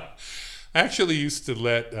 No, I actually used to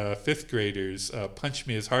let fifth graders punch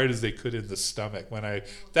me as hard as they could in the stomach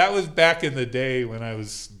that was back in the day when I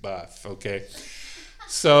was buff. Okay.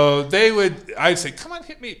 So I'd say, come on,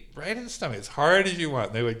 hit me right in the stomach as hard as you want.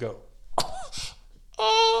 And they would go,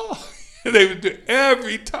 oh. They would do it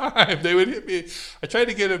every time. They would hit me. I tried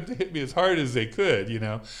to get them to hit me as hard as they could,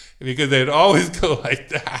 because they'd always go like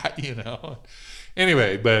that,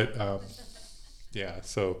 Anyway, but yeah.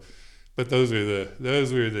 So, but those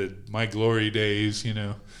were my glory days,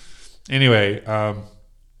 Anyway,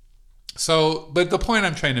 so, but the point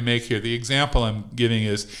I'm trying to make here, the example I'm giving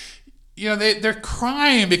is, they're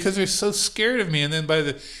crying because they're so scared of me, and then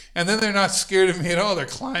they're not scared of me at all. They're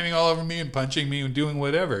climbing all over me and punching me and doing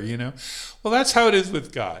whatever, Well, that's how it is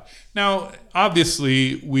with God. Now,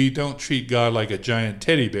 obviously, we don't treat God like a giant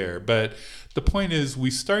teddy bear, but the point is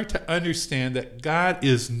we start to understand that God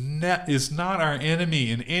is not our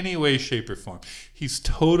enemy in any way, shape, or form. He's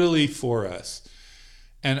totally for us.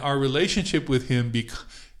 And our relationship with him,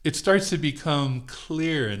 it starts to become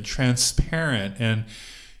clear and transparent, and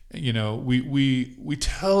we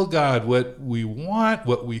tell God what we want,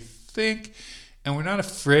 what we think, and we're not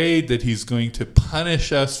afraid that he's going to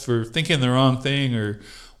punish us for thinking the wrong thing or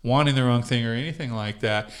wanting the wrong thing or anything like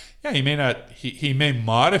that. Yeah, he may not. He may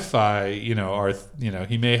modify, he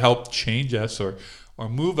may help change us or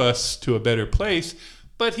move us to a better place,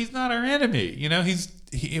 but he's not our enemy.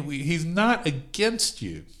 He's not against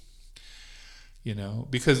you.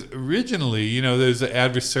 Because originally, there's an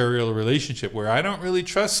adversarial relationship where I don't really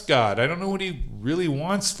trust God. I don't know what he really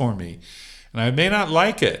wants for me. And I may not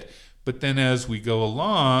like it. But then as we go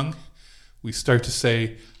along, we start to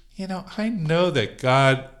say, I know that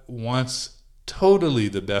God wants totally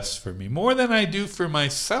the best for me, more than I do for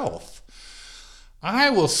myself. I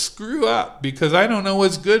will screw up because I don't know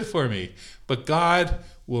what's good for me. But God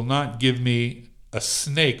will not give me a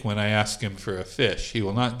snake when I ask him for a fish. He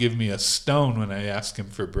will not give me a stone when I ask him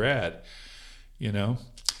for bread. You know,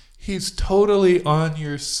 he's totally on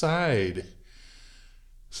your side.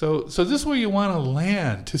 So this is where you want to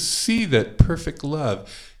land, to see that perfect love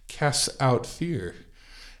casts out fear.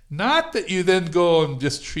 Not that you then go and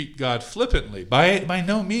just treat God flippantly. By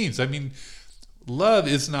no means. I mean, love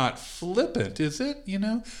is not flippant, is it? You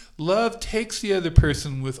know, love takes the other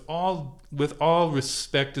person with all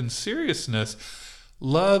respect and seriousness.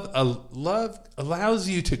 Love allows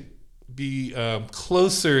you to be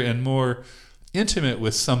closer and more intimate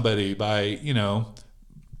with somebody by, you know,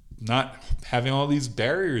 not having all these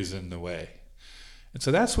barriers in the way. And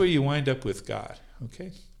so that's where you wind up with God,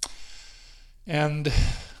 okay? And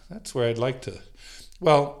that's where I'd like to,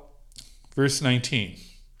 well, verse 19.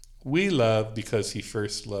 We love because he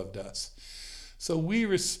first loved us. So we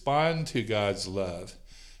respond to God's love.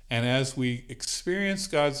 And as we experience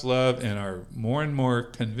God's love and are more and more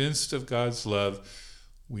convinced of God's love,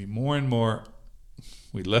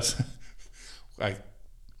 I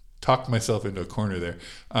talked myself into a corner there.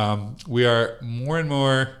 We are more and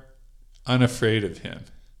more unafraid of him.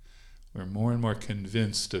 We're more and more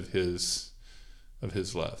convinced of his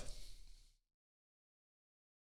love.